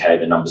doing okay.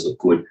 The numbers look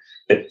good.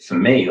 But for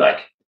me,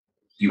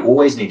 you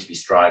always need to be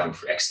striving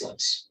for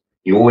excellence.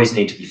 You always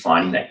need to be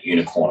finding that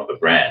unicorn of a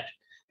brand.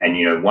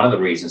 And, one of the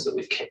reasons that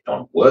we've kept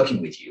on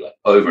working with you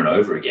over and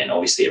over again,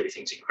 obviously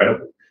everything's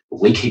incredible,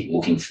 but we keep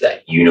looking for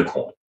that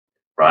unicorn.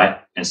 Right.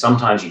 And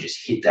sometimes you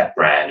just hit that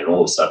brand and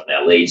all of a sudden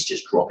our leads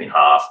just drop in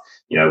half.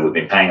 We've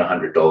been paying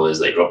 $100.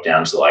 They drop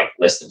down to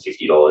less than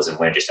 $50 and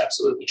we're just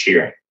absolutely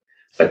cheering.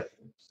 But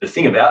the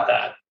thing about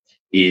that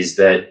is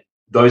that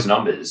those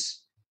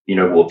numbers,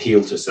 will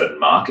appeal to a certain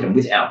market. And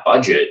with our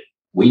budget,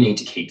 we need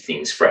to keep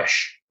things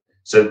fresh.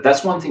 So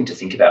that's one thing to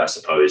think about, I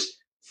suppose,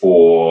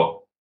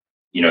 for,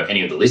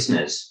 any of the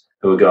listeners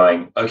who are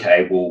going,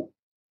 okay, well,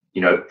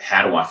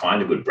 how do I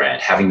find a good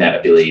brand? Having that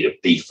ability to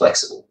be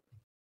flexible.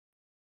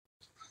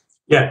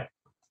 Yeah,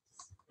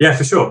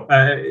 for sure.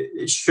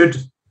 It should,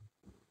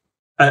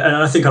 and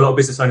I think a lot of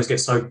business owners get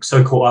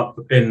so caught up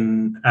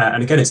in,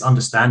 and again, it's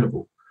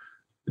understandable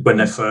when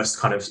they're first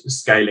kind of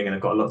scaling and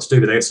they've got a lot to do,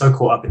 but they get so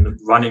caught up in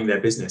running their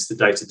business the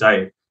day to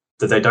day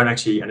that they don't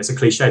actually, and it's a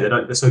cliche,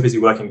 they're so busy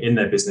working in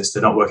their business,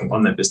 they're not working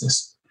on their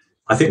business.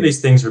 I think these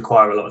things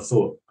require a lot of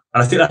thought.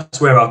 And I think that's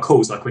where our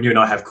calls, like when you and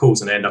I have calls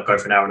and they end up going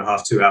for an hour and a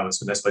half, 2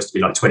 hours, when they're supposed to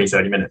be 20,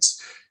 30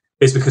 minutes,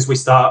 is because we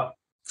start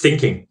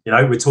thinking,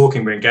 we're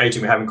talking, we're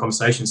engaging, we're having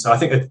conversations. So I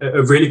think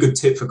a really good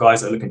tip for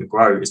guys that are looking to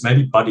grow is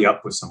maybe buddy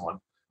up with someone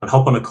and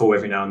hop on a call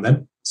every now and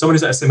then. Someone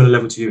who's at a similar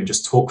level to you and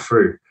just talk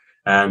through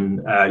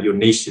and your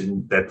niche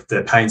and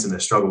their pains and their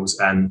struggles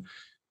and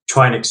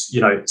try and,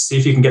 see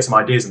if you can get some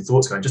ideas and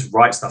thoughts going. Just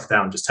write stuff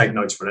down, just take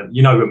notes for it.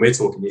 When we're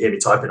talking, you hear me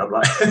typing,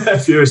 I'm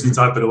furiously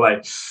typing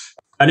away.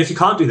 And if you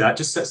can't do that,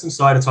 just set some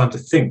aside a time to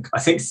think. I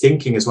think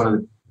thinking is a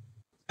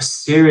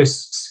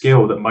serious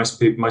skill that most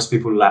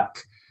people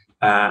lack.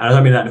 And I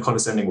don't mean that in a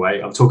condescending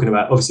way. I'm talking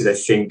about, obviously they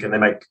think and they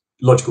make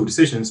logical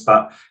decisions,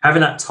 but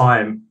having that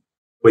time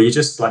where you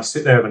just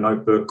sit there with a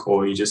notebook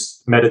or you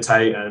just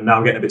meditate, and now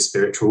I'm getting a bit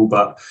spiritual,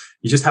 but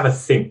you just have a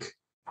think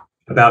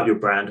about your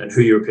brand and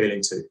who you're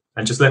appealing to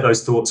and just let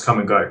those thoughts come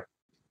and go.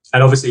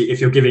 And obviously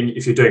if you're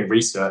doing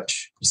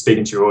research, you're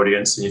speaking to your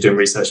audience and you're doing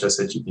research, as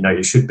I said,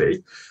 you should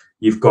be,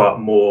 you've got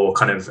more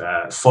kind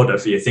of fodder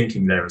for your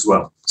thinking there as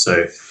well.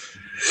 So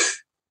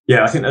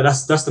yeah, I think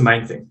that's the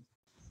main thing.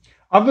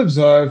 I've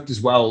observed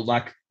as well,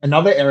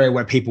 another area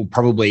where people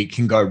probably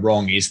can go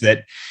wrong is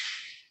that,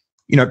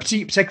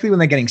 particularly when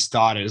they're getting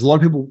started, there's a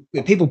lot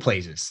of people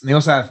pleasers, and they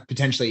also have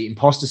potentially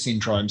imposter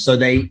syndrome. So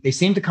they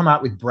seem to come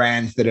out with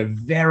brands that are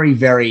very,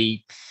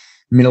 very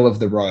middle of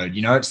the road.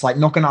 It's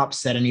not going to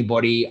upset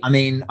anybody. I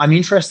mean, I'm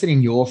interested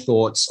in your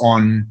thoughts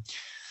on,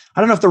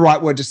 I don't know if the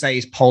right word to say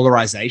is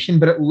polarization,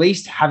 but at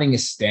least having a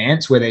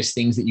stance where there's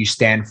things that you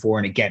stand for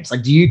and against.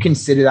 Do you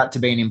consider that to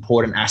be an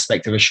important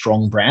aspect of a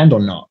strong brand or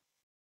not?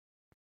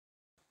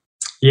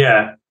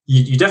 Yeah,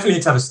 you definitely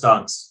need to have a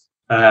stance.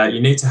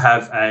 You need to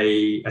have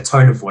a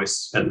tone of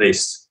voice at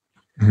least,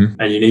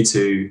 and you need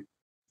to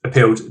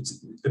appeal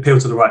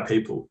to the right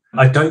people.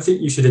 I don't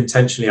think you should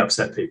intentionally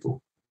upset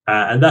people,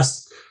 and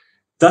that's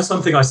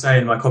something I say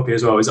in my copy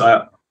as well. Is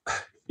I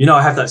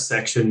have that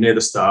section near the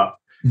start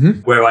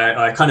where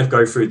I kind of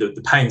go through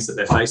the pains that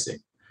they're facing.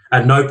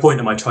 At no point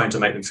am I trying to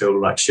make them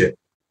feel like shit.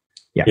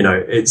 Yeah,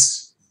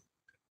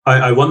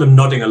 I want them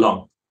nodding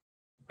along.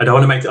 I don't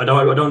want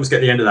to get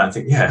to the end of that and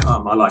think,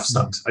 my life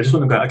sucks. I just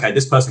want to go, okay,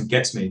 this person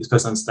gets me. This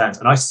person understands.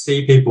 And I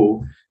see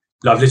people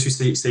I've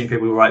literally seen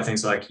people write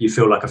things like, you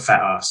feel like a fat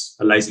ass,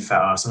 a lazy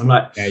fat ass. And I'm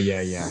like, yeah.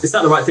 Is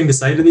that the right thing to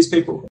say to these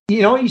people?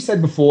 You know what you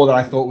said before that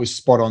I thought was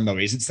spot on, though,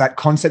 is it's that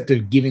concept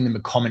of giving them a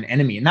common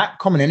enemy. And that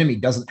common enemy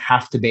doesn't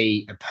have to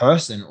be a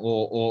person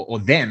or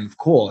them, of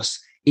course.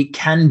 It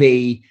can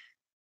be,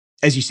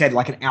 as you said,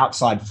 like an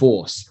outside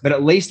force. But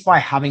at least by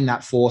having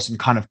that force and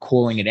kind of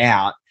calling it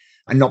out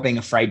and not being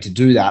afraid to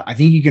do that, I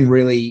think you can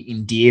really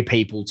endear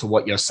people to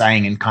what you're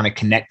saying and kind of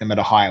connect them at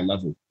a higher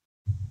level.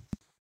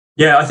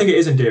 Yeah, I think it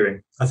is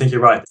endearing. I think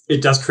you're right.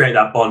 It does create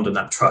that bond and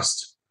that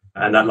trust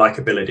and that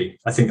likability.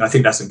 I think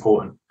that's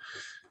important.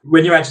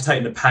 When you're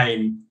agitating the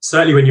pain,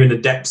 certainly when you're in the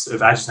depths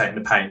of agitating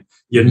the pain,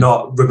 you're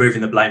not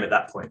removing the blame at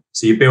that point.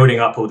 So you're building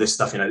up all this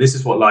stuff. This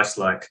is what life's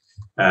like.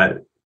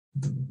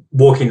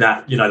 Walking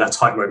that, that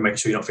tightrope, making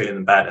sure you're not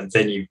feeling bad, and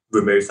then you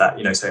remove that.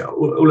 Say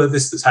all of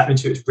this that's happening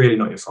to you, it's really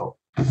not your fault.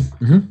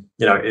 Mm-hmm.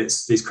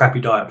 It's these crappy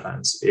diet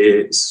plans.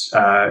 It's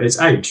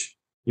age.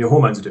 Your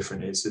hormones are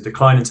different. It's a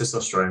decline in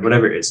testosterone,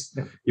 whatever it is.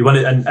 Yeah. You want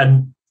it,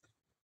 and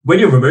when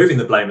you're removing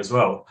the blame as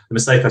well, the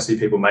mistake I see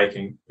people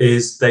making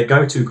is they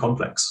go too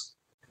complex.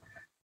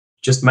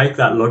 Just make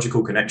that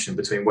logical connection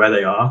between where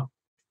they are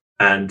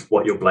and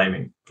what you're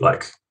blaming.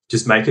 Like,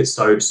 just make it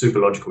so super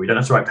logical. You don't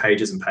have to write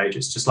pages and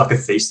pages, just like a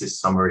thesis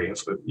summary of,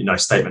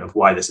 statement of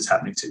why this is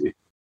happening to you.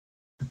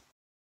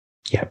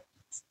 Yeah.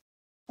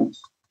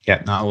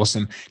 Yeah, no,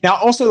 awesome. Now,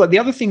 also, like, the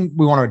other thing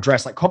we want to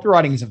address, like,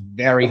 copywriting is a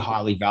very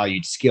highly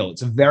valued skill.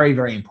 It's a very,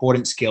 very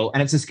important skill,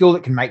 and it's a skill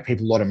that can make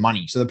people a lot of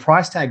money. So the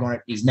price tag on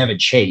it is never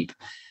cheap.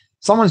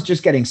 Someone's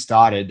just getting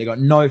started. They got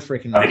no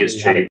freaking. I think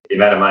it's cheap. The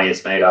amount of money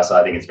it's made us,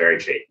 I think it's very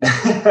cheap.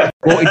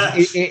 Well,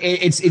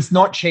 it's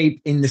not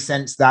cheap in the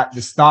sense that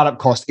the startup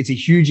cost, it's a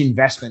huge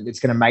investment that's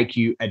going to make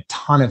you a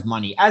ton of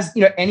money. As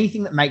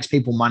anything that makes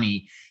people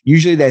money,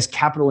 usually there's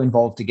capital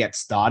involved to get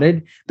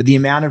started, but the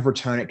amount of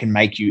return it can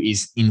make you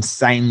is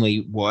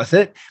insanely worth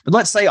it. But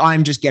let's say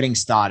I'm just getting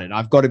started.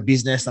 I've got a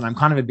business and I'm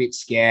kind of a bit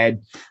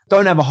scared,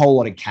 don't have a whole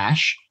lot of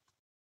cash.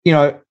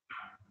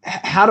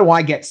 How do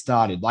I get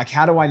started? Like,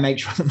 how do I make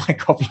sure that my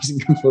copy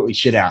isn't completely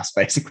shit house,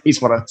 basically,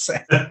 is what I'm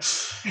saying.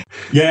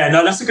 Yeah,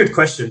 no, that's a good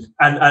question.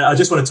 And I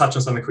just want to touch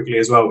on something quickly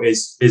as well,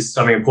 is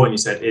something important you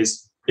said,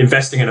 is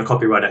investing in a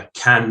copywriter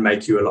can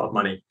make you a lot of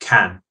money,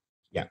 can.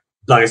 Yeah.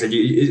 Like I said,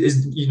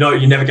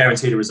 you never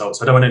guarantee the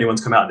results. I don't want anyone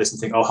to come out of this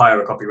and think,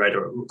 hire a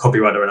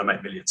copywriter and I'll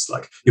make millions.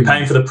 Like, you're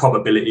paying for the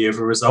probability of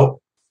a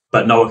result,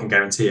 but no one can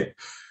guarantee it.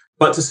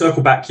 But to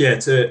circle back,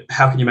 to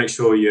how can you make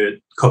sure your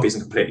copy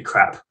isn't completely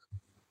crap?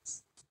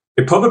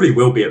 It probably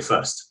will be at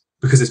first,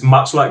 because it's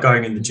much like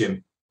going in the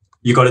gym.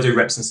 You got to do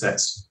reps and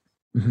sets.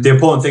 Mm-hmm. The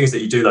important thing is that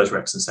you do those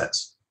reps and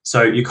sets.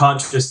 So you can't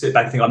just sit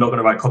back and think, I'm not going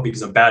to write copy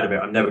because I'm bad at it.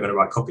 I'm never going to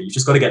write copy. You've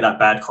just got to get that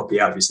bad copy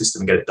out of your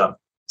system and get it done.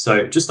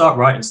 So just start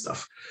writing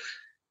stuff.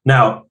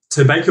 Now,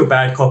 to make your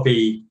bad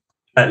copy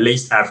at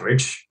least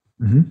average,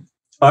 mm-hmm.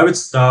 I would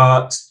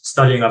start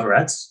studying other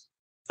ads.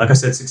 Like I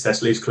said,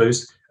 success leaves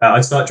clues.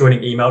 I'd start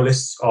joining email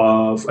lists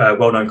of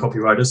well-known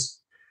copywriters.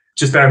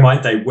 Just bear in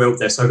mind,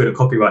 they're so good at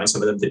copywriting,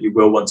 some of them, that you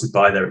will want to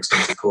buy their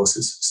expensive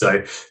courses.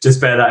 So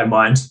just bear that in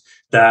mind,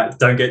 that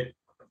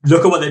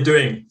look at what they're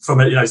doing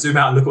zoom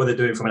out and look at what they're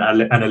doing from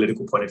an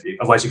analytical point of view.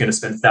 Otherwise, you're going to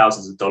spend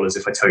thousands of dollars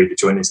if I tell you to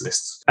join these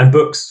lists. And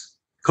books,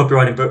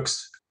 copywriting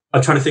books.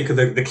 I'm trying to think of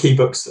the key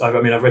books. I've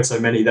read so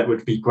many that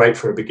would be great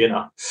for a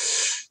beginner.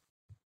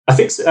 I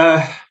think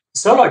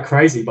Sell Like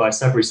Crazy by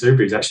Sabri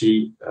Subri is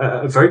actually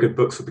a very good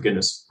book for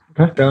beginners.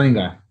 Okay, brilliant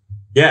guy.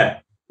 Yeah.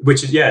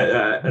 Which is,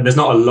 and there's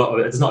not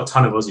a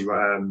ton of Aussie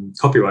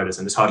copywriters,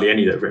 and there's hardly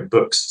any that have written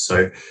books.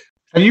 So,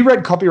 have you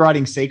read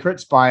Copywriting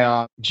Secrets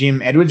by Jim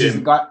Edwards? He's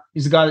the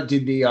guy that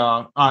did the.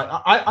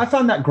 I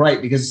found that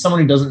great, because as someone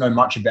who doesn't know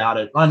much about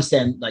it, I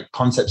understand like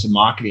concepts of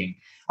marketing.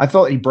 I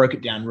thought he broke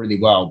it down really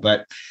well,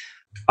 but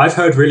I've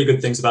heard really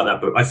good things about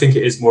that book. I think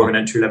it is more of an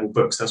entry-level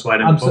book, so that's why I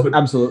never bothered.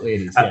 Absolutely,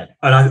 it is. Yeah.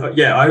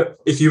 And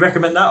if you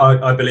recommend that,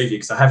 I believe you,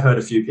 because I have heard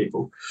a few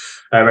people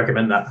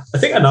recommend that. I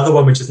think another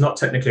one, which is not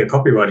technically a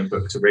copywriting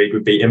book to read,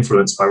 would be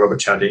Influence by Robert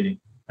Cialdini,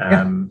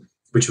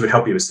 which would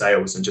help you with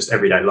sales and just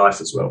everyday life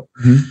as well.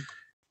 Mm-hmm.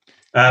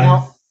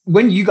 Now,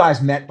 when you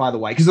guys met, by the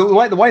way, because the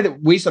way that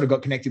we sort of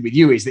got connected with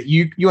you is that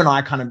you and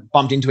I kind of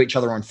bumped into each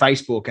other on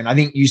Facebook, and I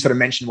think you sort of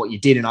mentioned what you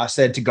did, and I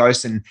said to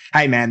Ghosten,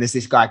 hey man, there's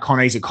this guy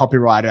Connor, he's a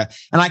copywriter,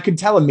 and I could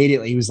tell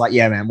immediately he was like,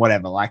 yeah man,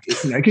 whatever, like,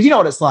 because you know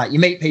what it's like, you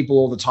meet people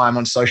all the time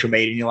on social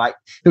media and you're like,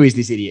 who is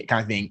this idiot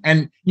kind of thing,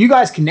 and you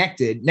guys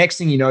connected. Next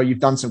thing you know, you've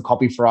done some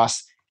copy for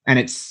us and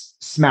it's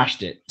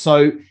smashed it.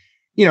 So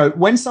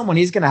when someone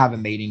is going to have a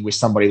meeting with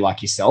somebody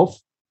like yourself,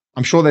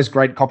 I'm sure there's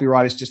great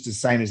copywriters just the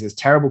same as there's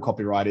terrible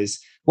copywriters.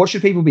 What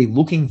should people be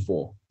looking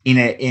for in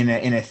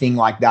a thing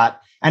like that?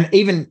 And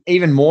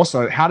even more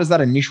so, how does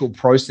that initial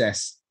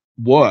process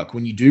work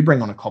when you do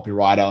bring on a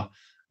copywriter?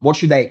 What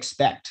should they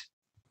expect?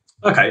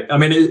 Okay,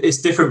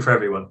 it's different for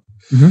everyone.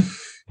 Mm-hmm.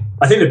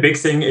 I think the big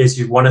thing is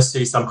you want to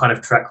see some kind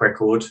of track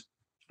record,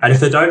 and if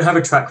they don't have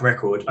a track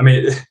record,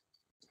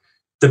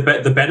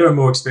 the better and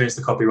more experienced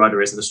the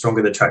copywriter is, and the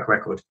stronger the track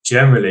record,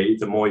 generally,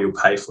 the more you'll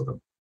pay for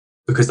them.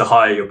 because the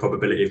higher your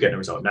probability of getting a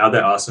result. Now,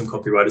 there are some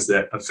copywriters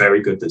that are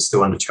very good that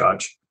still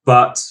undercharge.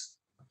 But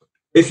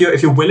if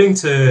you're willing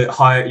to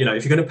hire,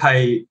 if you're going to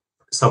pay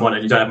someone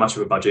and you don't have much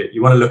of a budget,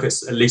 you want to look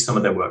at least some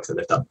of their work that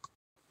they've done.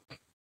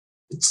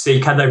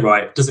 See, can they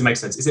write? Does it make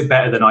sense? Is it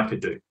better than I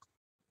could do?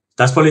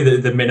 That's probably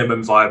the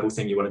minimum viable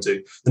thing you want to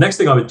do. The next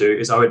thing I would do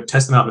is I would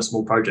test them out on a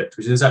small project,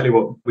 which is exactly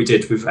what we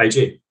did with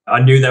AG.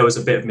 I knew there was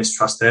a bit of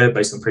mistrust there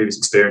based on previous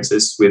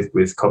experiences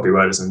with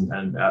copywriters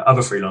and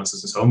other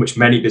freelancers and so on, which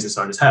many business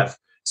owners have.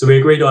 So we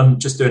agreed on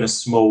just doing a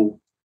small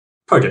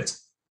project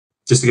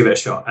just to give it a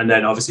shot. And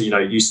then obviously,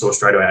 you saw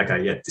straight away,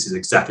 okay, yeah, this is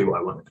exactly what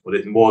I wanted, or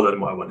it's more than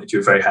what I wanted. You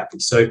were very happy.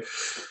 So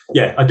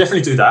yeah, I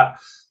definitely do that.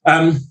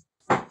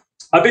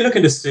 I'd be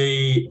looking to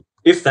see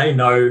if they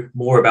know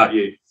more about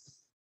you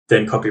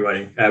than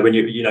copywriting. When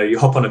you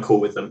hop on a call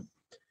with them,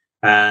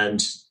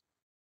 and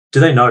do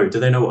they know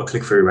what a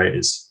click-through rate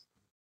is?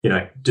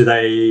 Do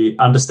they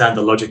understand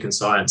the logic and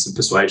science and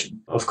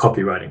persuasion of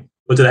copywriting,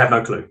 or do they have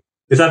no clue?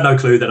 If they have no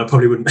clue, then I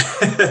probably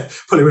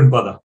wouldn't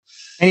bother.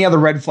 Any other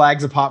red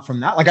flags apart from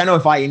that? Like, I know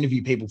if I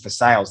interview people for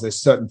sales, there's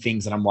certain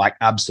things that I'm like,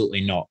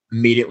 absolutely not,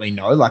 immediately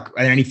no. Like,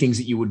 are there any things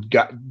that you would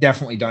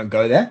definitely don't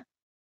go there?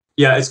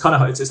 Yeah, it's kind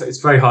of it's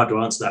very hard to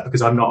answer that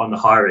because I'm not on the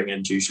hiring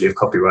end usually of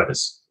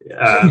copywriters.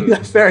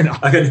 Fair enough.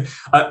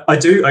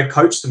 I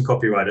coach some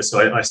copywriters, so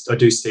I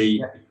do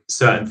see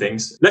certain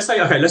things. Let's say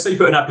you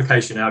put an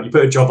application out, you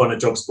put a job on a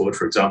jobs board,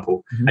 for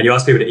example, and you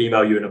ask people to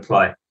email you and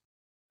apply.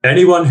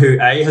 Anyone who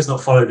A, has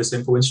not followed a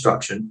simple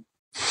instruction,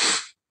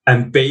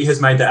 and B,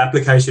 has made the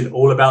application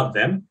all about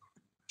them,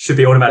 should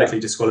be automatically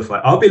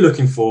disqualified. I'll be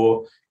looking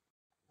for,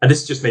 and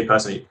this is just me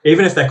personally,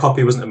 even if their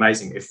copy wasn't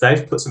amazing, if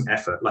they've put some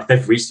effort, like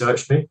they've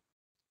researched me,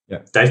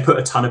 they've put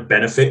a ton of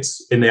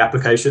benefits in the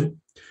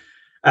application,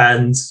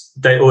 and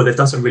they've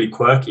done something really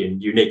quirky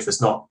and unique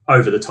that's not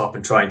over the top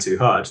and trying too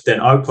hard,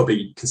 then I would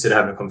probably consider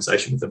having a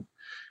conversation with them.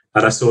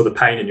 And I saw the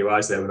pain in your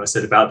eyes there when I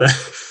said about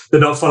the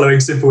not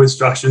following simple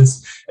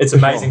instructions. It's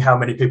amazing how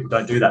many people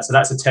don't do that. So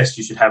that's a test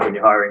you should have when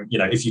you're hiring,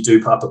 if you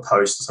do put up a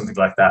post or something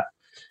like that.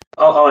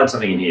 I'll add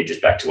something in here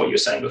just back to what you were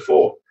saying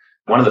before.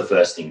 One of the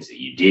first things that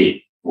you did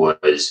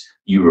was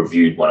you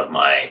reviewed one of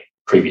my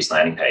previous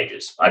landing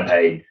pages. I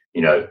paid,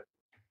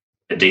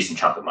 a decent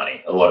chunk of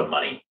money, a lot of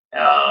money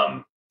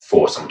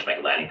for someone to make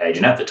a landing page.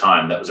 And at the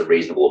time, that was a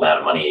reasonable amount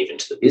of money even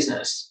to the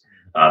business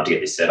to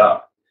get this set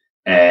up.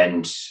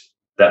 And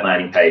that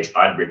landing page,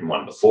 I'd written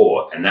one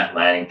before, and that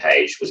landing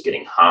page was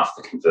getting half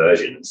the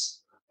conversions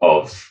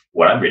of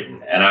what I'd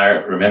written. And I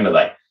remember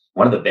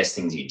one of the best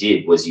things you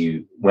did was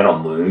you went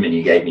on Loom and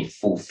you gave me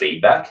full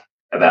feedback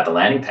about the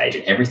landing page,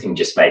 and everything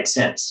just made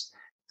sense.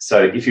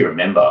 So if you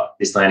remember,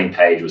 this landing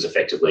page was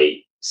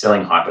effectively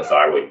selling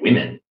hypothyroid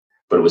women,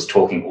 but it was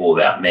talking all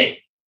about me.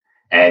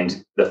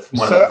 And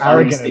so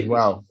arrogant as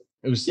well.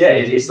 It was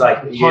it's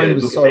like look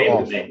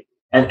at me.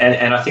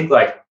 And I think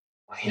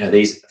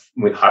these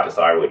with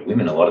hypothyroid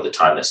women, a lot of the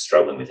time they're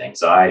struggling with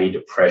anxiety,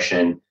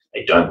 depression.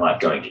 They don't like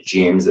going to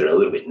gyms. They're a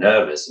little bit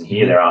nervous. And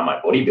here there are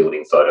my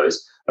bodybuilding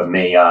photos of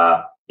me,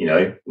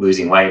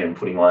 losing weight and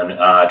putting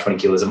on 20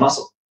 kilos of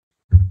muscle.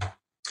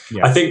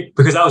 Yeah. I think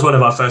because that was one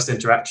of our first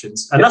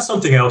interactions, and that's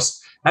something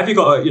else. Have you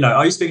got,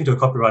 are you speaking to a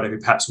copywriter who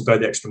perhaps will go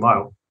the extra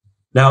mile?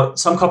 Now,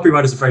 some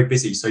copywriters are very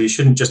busy, so you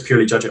shouldn't just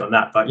purely judge it on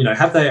that. But,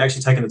 have they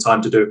actually taken the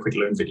time to do a quick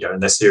Loom video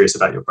and they're serious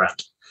about your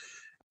brand?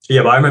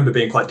 Yeah, but I remember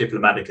being quite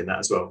diplomatic in that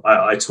as well.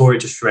 I tore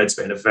it to shreds,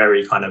 but in a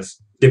very kind of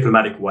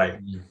diplomatic way.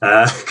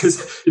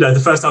 Because,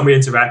 the first time we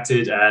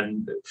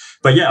interacted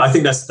but yeah, I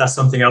think that's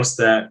something else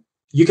that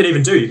you can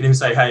even do. You can even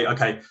say, hey,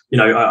 okay,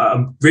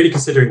 I'm really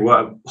considering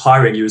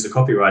hiring you as a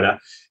copywriter.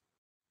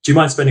 Do you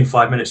mind spending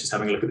 5 minutes just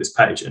having a look at this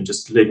page and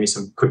just leave me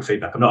some quick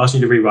feedback? I'm not asking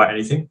you to rewrite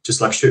anything.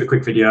 Just shoot a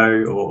quick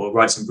video or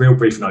write some real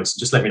brief notes and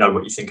just let me know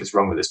what you think is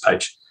wrong with this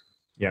page.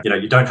 Yeah.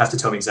 You don't have to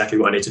tell me exactly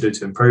what I need to do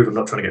to improve. I'm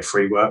not trying to get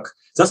free work.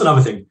 So that's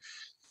another thing.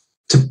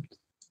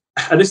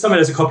 And this is something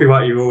as a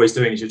copywriter you're always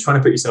doing is you're trying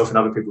to put yourself in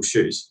other people's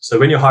shoes. So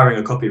when you're hiring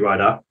a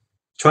copywriter,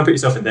 try and put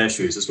yourself in their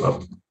shoes as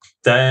well.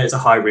 There's a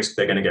high risk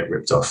they're going to get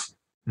ripped off.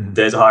 Mm-hmm.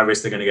 There's a high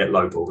risk they're going to get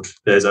lowballed.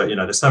 There's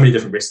so many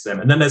different risks to them.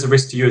 And then there's a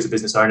risk to you as a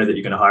business owner that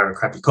you're going to hire a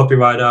crappy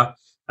copywriter.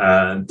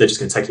 They're just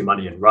going to take your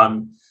money and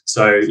run.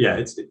 So yeah,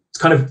 it's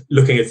kind of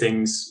looking at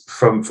things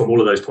from all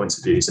of those points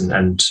of views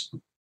and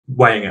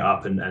weighing it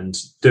up and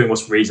doing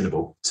what's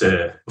reasonable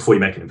before you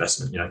make an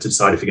investment, to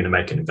decide if you're going to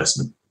make an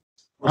investment.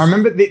 I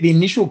remember the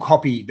initial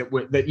copy that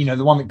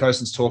the one that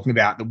Ghoston's talking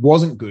about that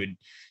wasn't good.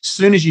 As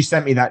soon as you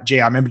sent me that,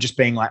 I remember just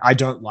being like, I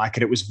don't like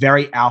it. It was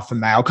very alpha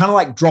male, kind of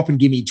like drop and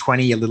give me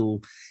 20 a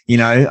little,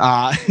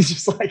 it's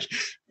just like,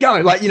 go,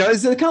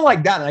 it's kind of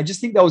like that. And I just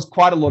think there was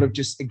quite a lot of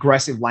just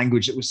aggressive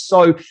language that was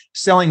so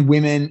selling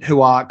women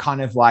who are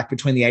kind of like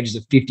between the ages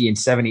of 50 and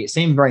 70. It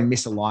seemed very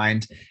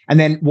misaligned. And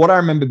then what I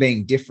remember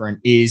being different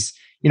is,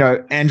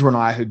 Andrew and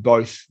I had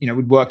both,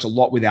 we'd worked a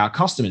lot with our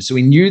customers. So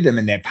we knew them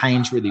and their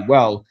pains really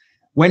well.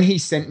 When he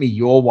sent me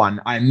your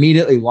one, I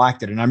immediately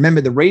liked it. And I remember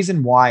the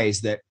reason why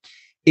is that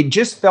it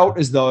just felt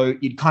as though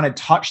you'd kind of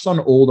touched on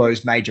all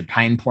those major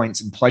pain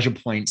points and pleasure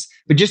points,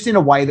 but just in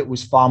a way that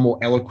was far more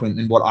eloquent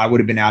than what I would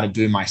have been able to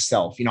do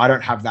myself. I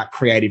don't have that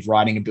creative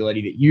writing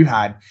ability that you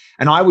had.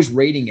 And I was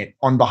reading it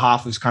on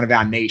behalf of kind of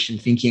our niche and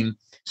thinking,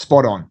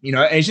 spot on.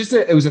 It's just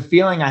it was a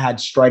feeling I had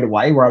straight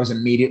away where I was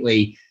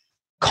immediately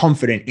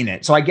confident in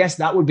it. So I guess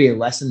that would be a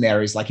lesson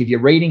there, is like, if you're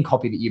reading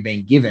copy that you're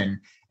being given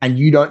and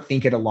you don't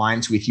think it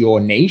aligns with your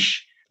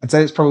niche, I'd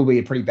say it's probably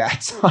a pretty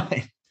bad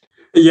sign.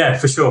 Yeah,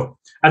 for sure.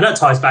 And that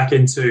ties back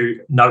into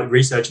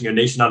researching your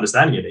niche and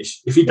understanding your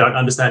niche. If you don't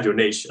understand your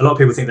niche, a lot of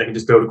people think they can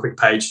just build a quick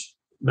page,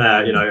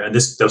 and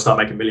they'll start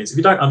making millions. If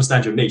you don't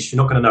understand your niche,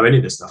 you're not going to know any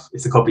of this stuff.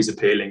 If the copy's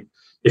appealing,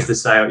 if the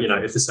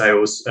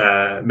sales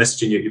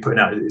messaging you're putting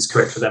out is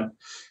correct for them.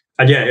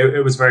 And yeah,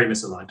 it was very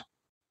misaligned.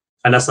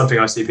 And that's something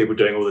I see people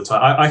doing all the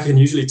time. I can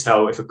usually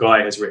tell if a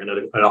guy has written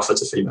an offer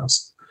to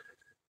females.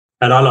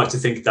 And I like to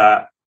think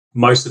that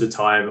most of the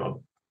time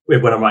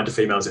when I'm writing to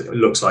females, it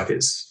looks like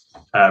it's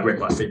written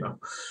by a female.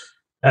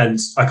 And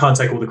I can't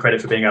take all the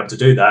credit for being able to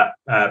do that.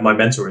 My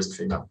mentor is a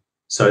female,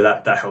 so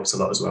that helps a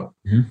lot as well.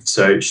 Mm-hmm.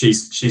 So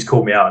she's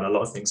called me out on a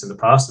lot of things in the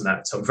past,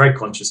 and so I'm very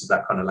conscious of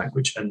that kind of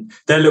language. And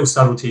there are little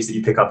subtleties that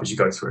you pick up as you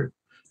go through.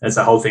 And it's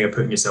the whole thing of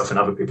putting yourself in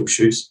other people's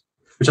shoes,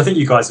 which I think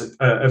you guys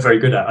are very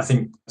good at. I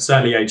think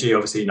certainly AG,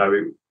 obviously,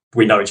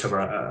 we know each other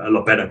a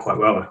lot better, quite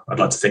well. I'd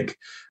like to think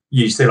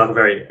you seem like a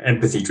very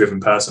empathy-driven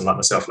person like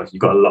myself. Like,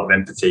 you've got a lot of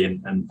empathy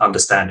and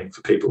understanding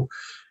for people.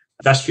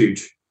 That's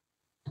huge.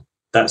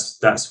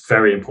 That's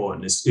very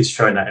important. Is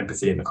showing that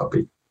empathy in the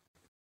copy.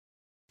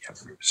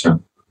 Yeah,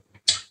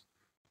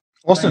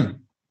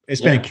 awesome. It's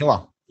been a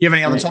killer. You have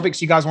any other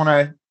topics you guys want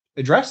to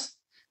address?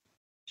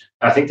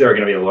 I think there are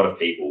going to be a lot of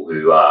people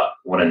who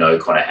want to know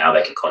kind of how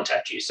they can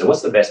contact you. So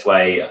what's the best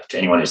way to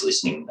anyone who's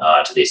listening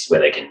to this,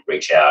 where they can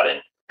reach out and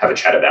have a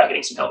chat about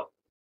getting some help?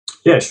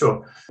 Yeah,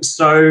 sure.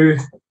 So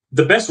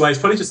the best way is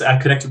probably just to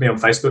connect with me on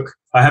Facebook.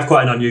 I have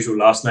quite an unusual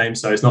last name,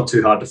 so it's not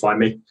too hard to find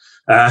me.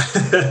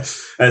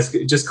 It's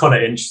just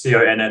Connor Inch,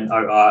 Connor,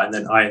 and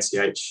then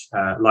INCH,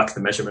 like the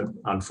measurement,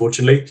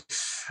 unfortunately.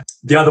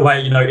 The other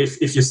way,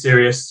 if you're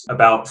serious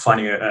about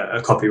finding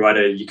a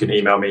copywriter, you can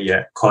email me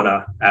at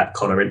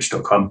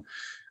connor@connorinch.com.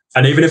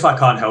 And even if I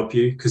can't help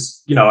you,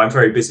 because, I'm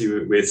very busy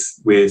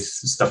with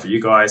stuff for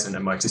you guys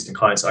and my existing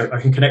clients, I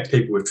can connect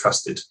people with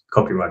trusted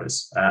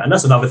copywriters. And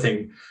that's another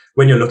thing.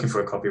 When you're looking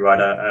for a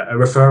copywriter, a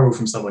referral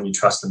from someone you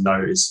trust and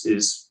know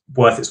is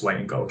worth its weight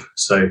in gold.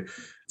 So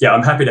yeah,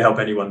 I'm happy to help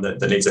anyone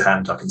that needs a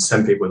hand. I can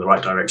send people in the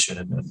right direction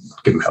and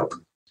give them help.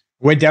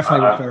 We're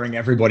definitely referring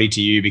everybody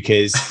to you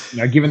because,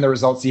 given the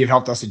results that you've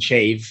helped us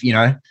achieve,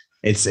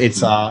 it's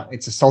a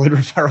solid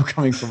referral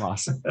coming from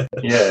us.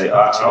 Yeah,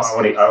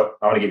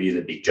 I want to give you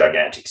the big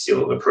gigantic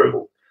seal of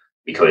approval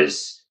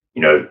because,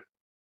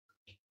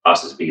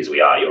 us as big as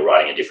we are, you're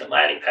writing a different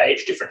landing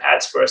page, different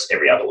ads for us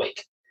every other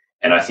week.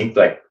 And I think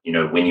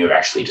when you're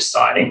actually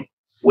deciding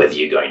whether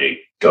you're going to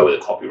go with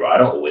a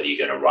copywriter or whether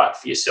you're going to write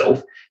for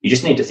yourself, you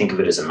just need to think of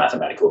it as a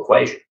mathematical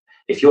equation.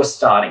 If you're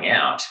starting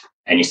out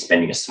and you're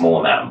spending a small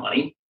amount of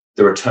money,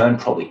 the return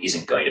probably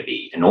isn't going to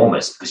be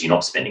enormous because you're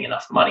not spending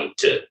enough money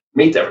to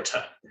meet that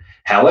return.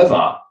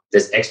 However,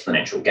 there's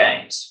exponential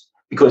gains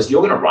because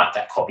you're going to write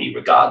that copy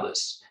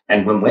regardless.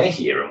 And when we're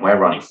here and we're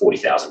running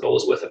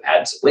 $40,000 worth of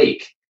ads a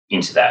week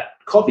into that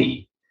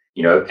copy,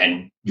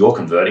 and you're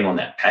converting on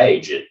that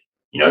page at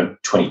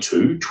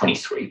 22,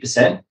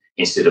 23%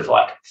 instead of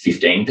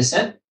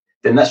 15%,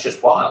 then that's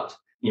just wild.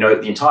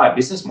 The entire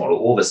business model,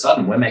 all of a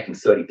sudden, we're making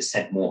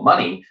 30% more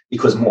money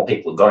because more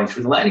people are going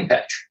through the landing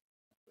page.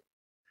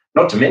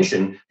 Not to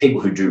mention,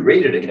 people who do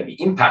read it are going to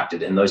be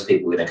impacted, and those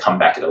people are going to come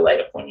back at a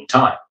later point in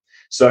time.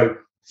 So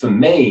for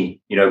me,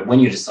 when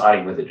you're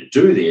deciding whether to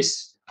do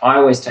this, I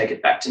always take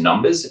it back to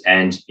numbers.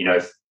 And,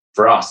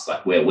 for us,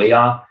 like where we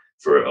are,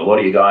 for a lot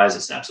of you guys,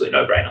 it's an absolute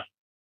no-brainer.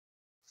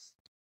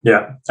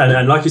 Yeah.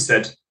 And like you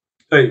said,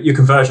 your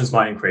conversions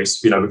might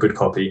increase, with good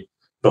copy.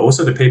 But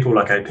also the people,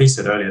 like AP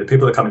said earlier, the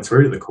people that are coming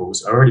through to the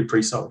calls are already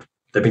pre-sold.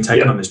 They've been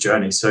taken on this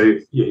journey. So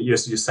your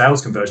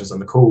sales conversions on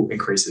the call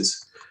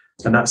increases.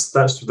 And that's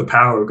the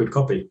power of good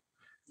copy.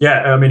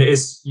 Yeah, I mean,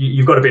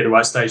 you've got to be at the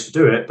right stage to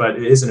do it, but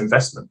it is an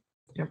investment.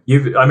 Yeah.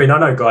 I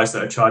know guys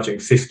that are charging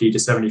 $50,000 to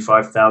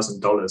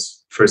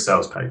 $75,000 for a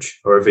sales page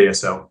or a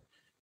VSL,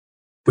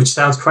 which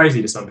sounds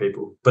crazy to some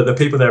people, but the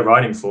people they're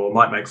writing for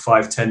might make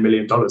 $5-10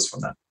 million from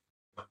that.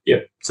 Yeah.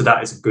 So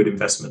that is a good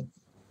investment.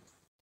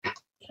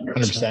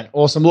 100%.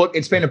 Awesome. Look,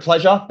 it's been a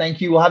pleasure.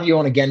 Thank you. We'll have you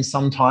on again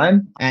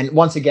sometime. And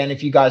once again,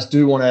 if you guys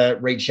do want to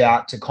reach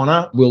out to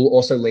Connor, we'll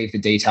also leave the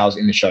details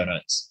in the show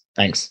notes.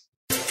 Thanks.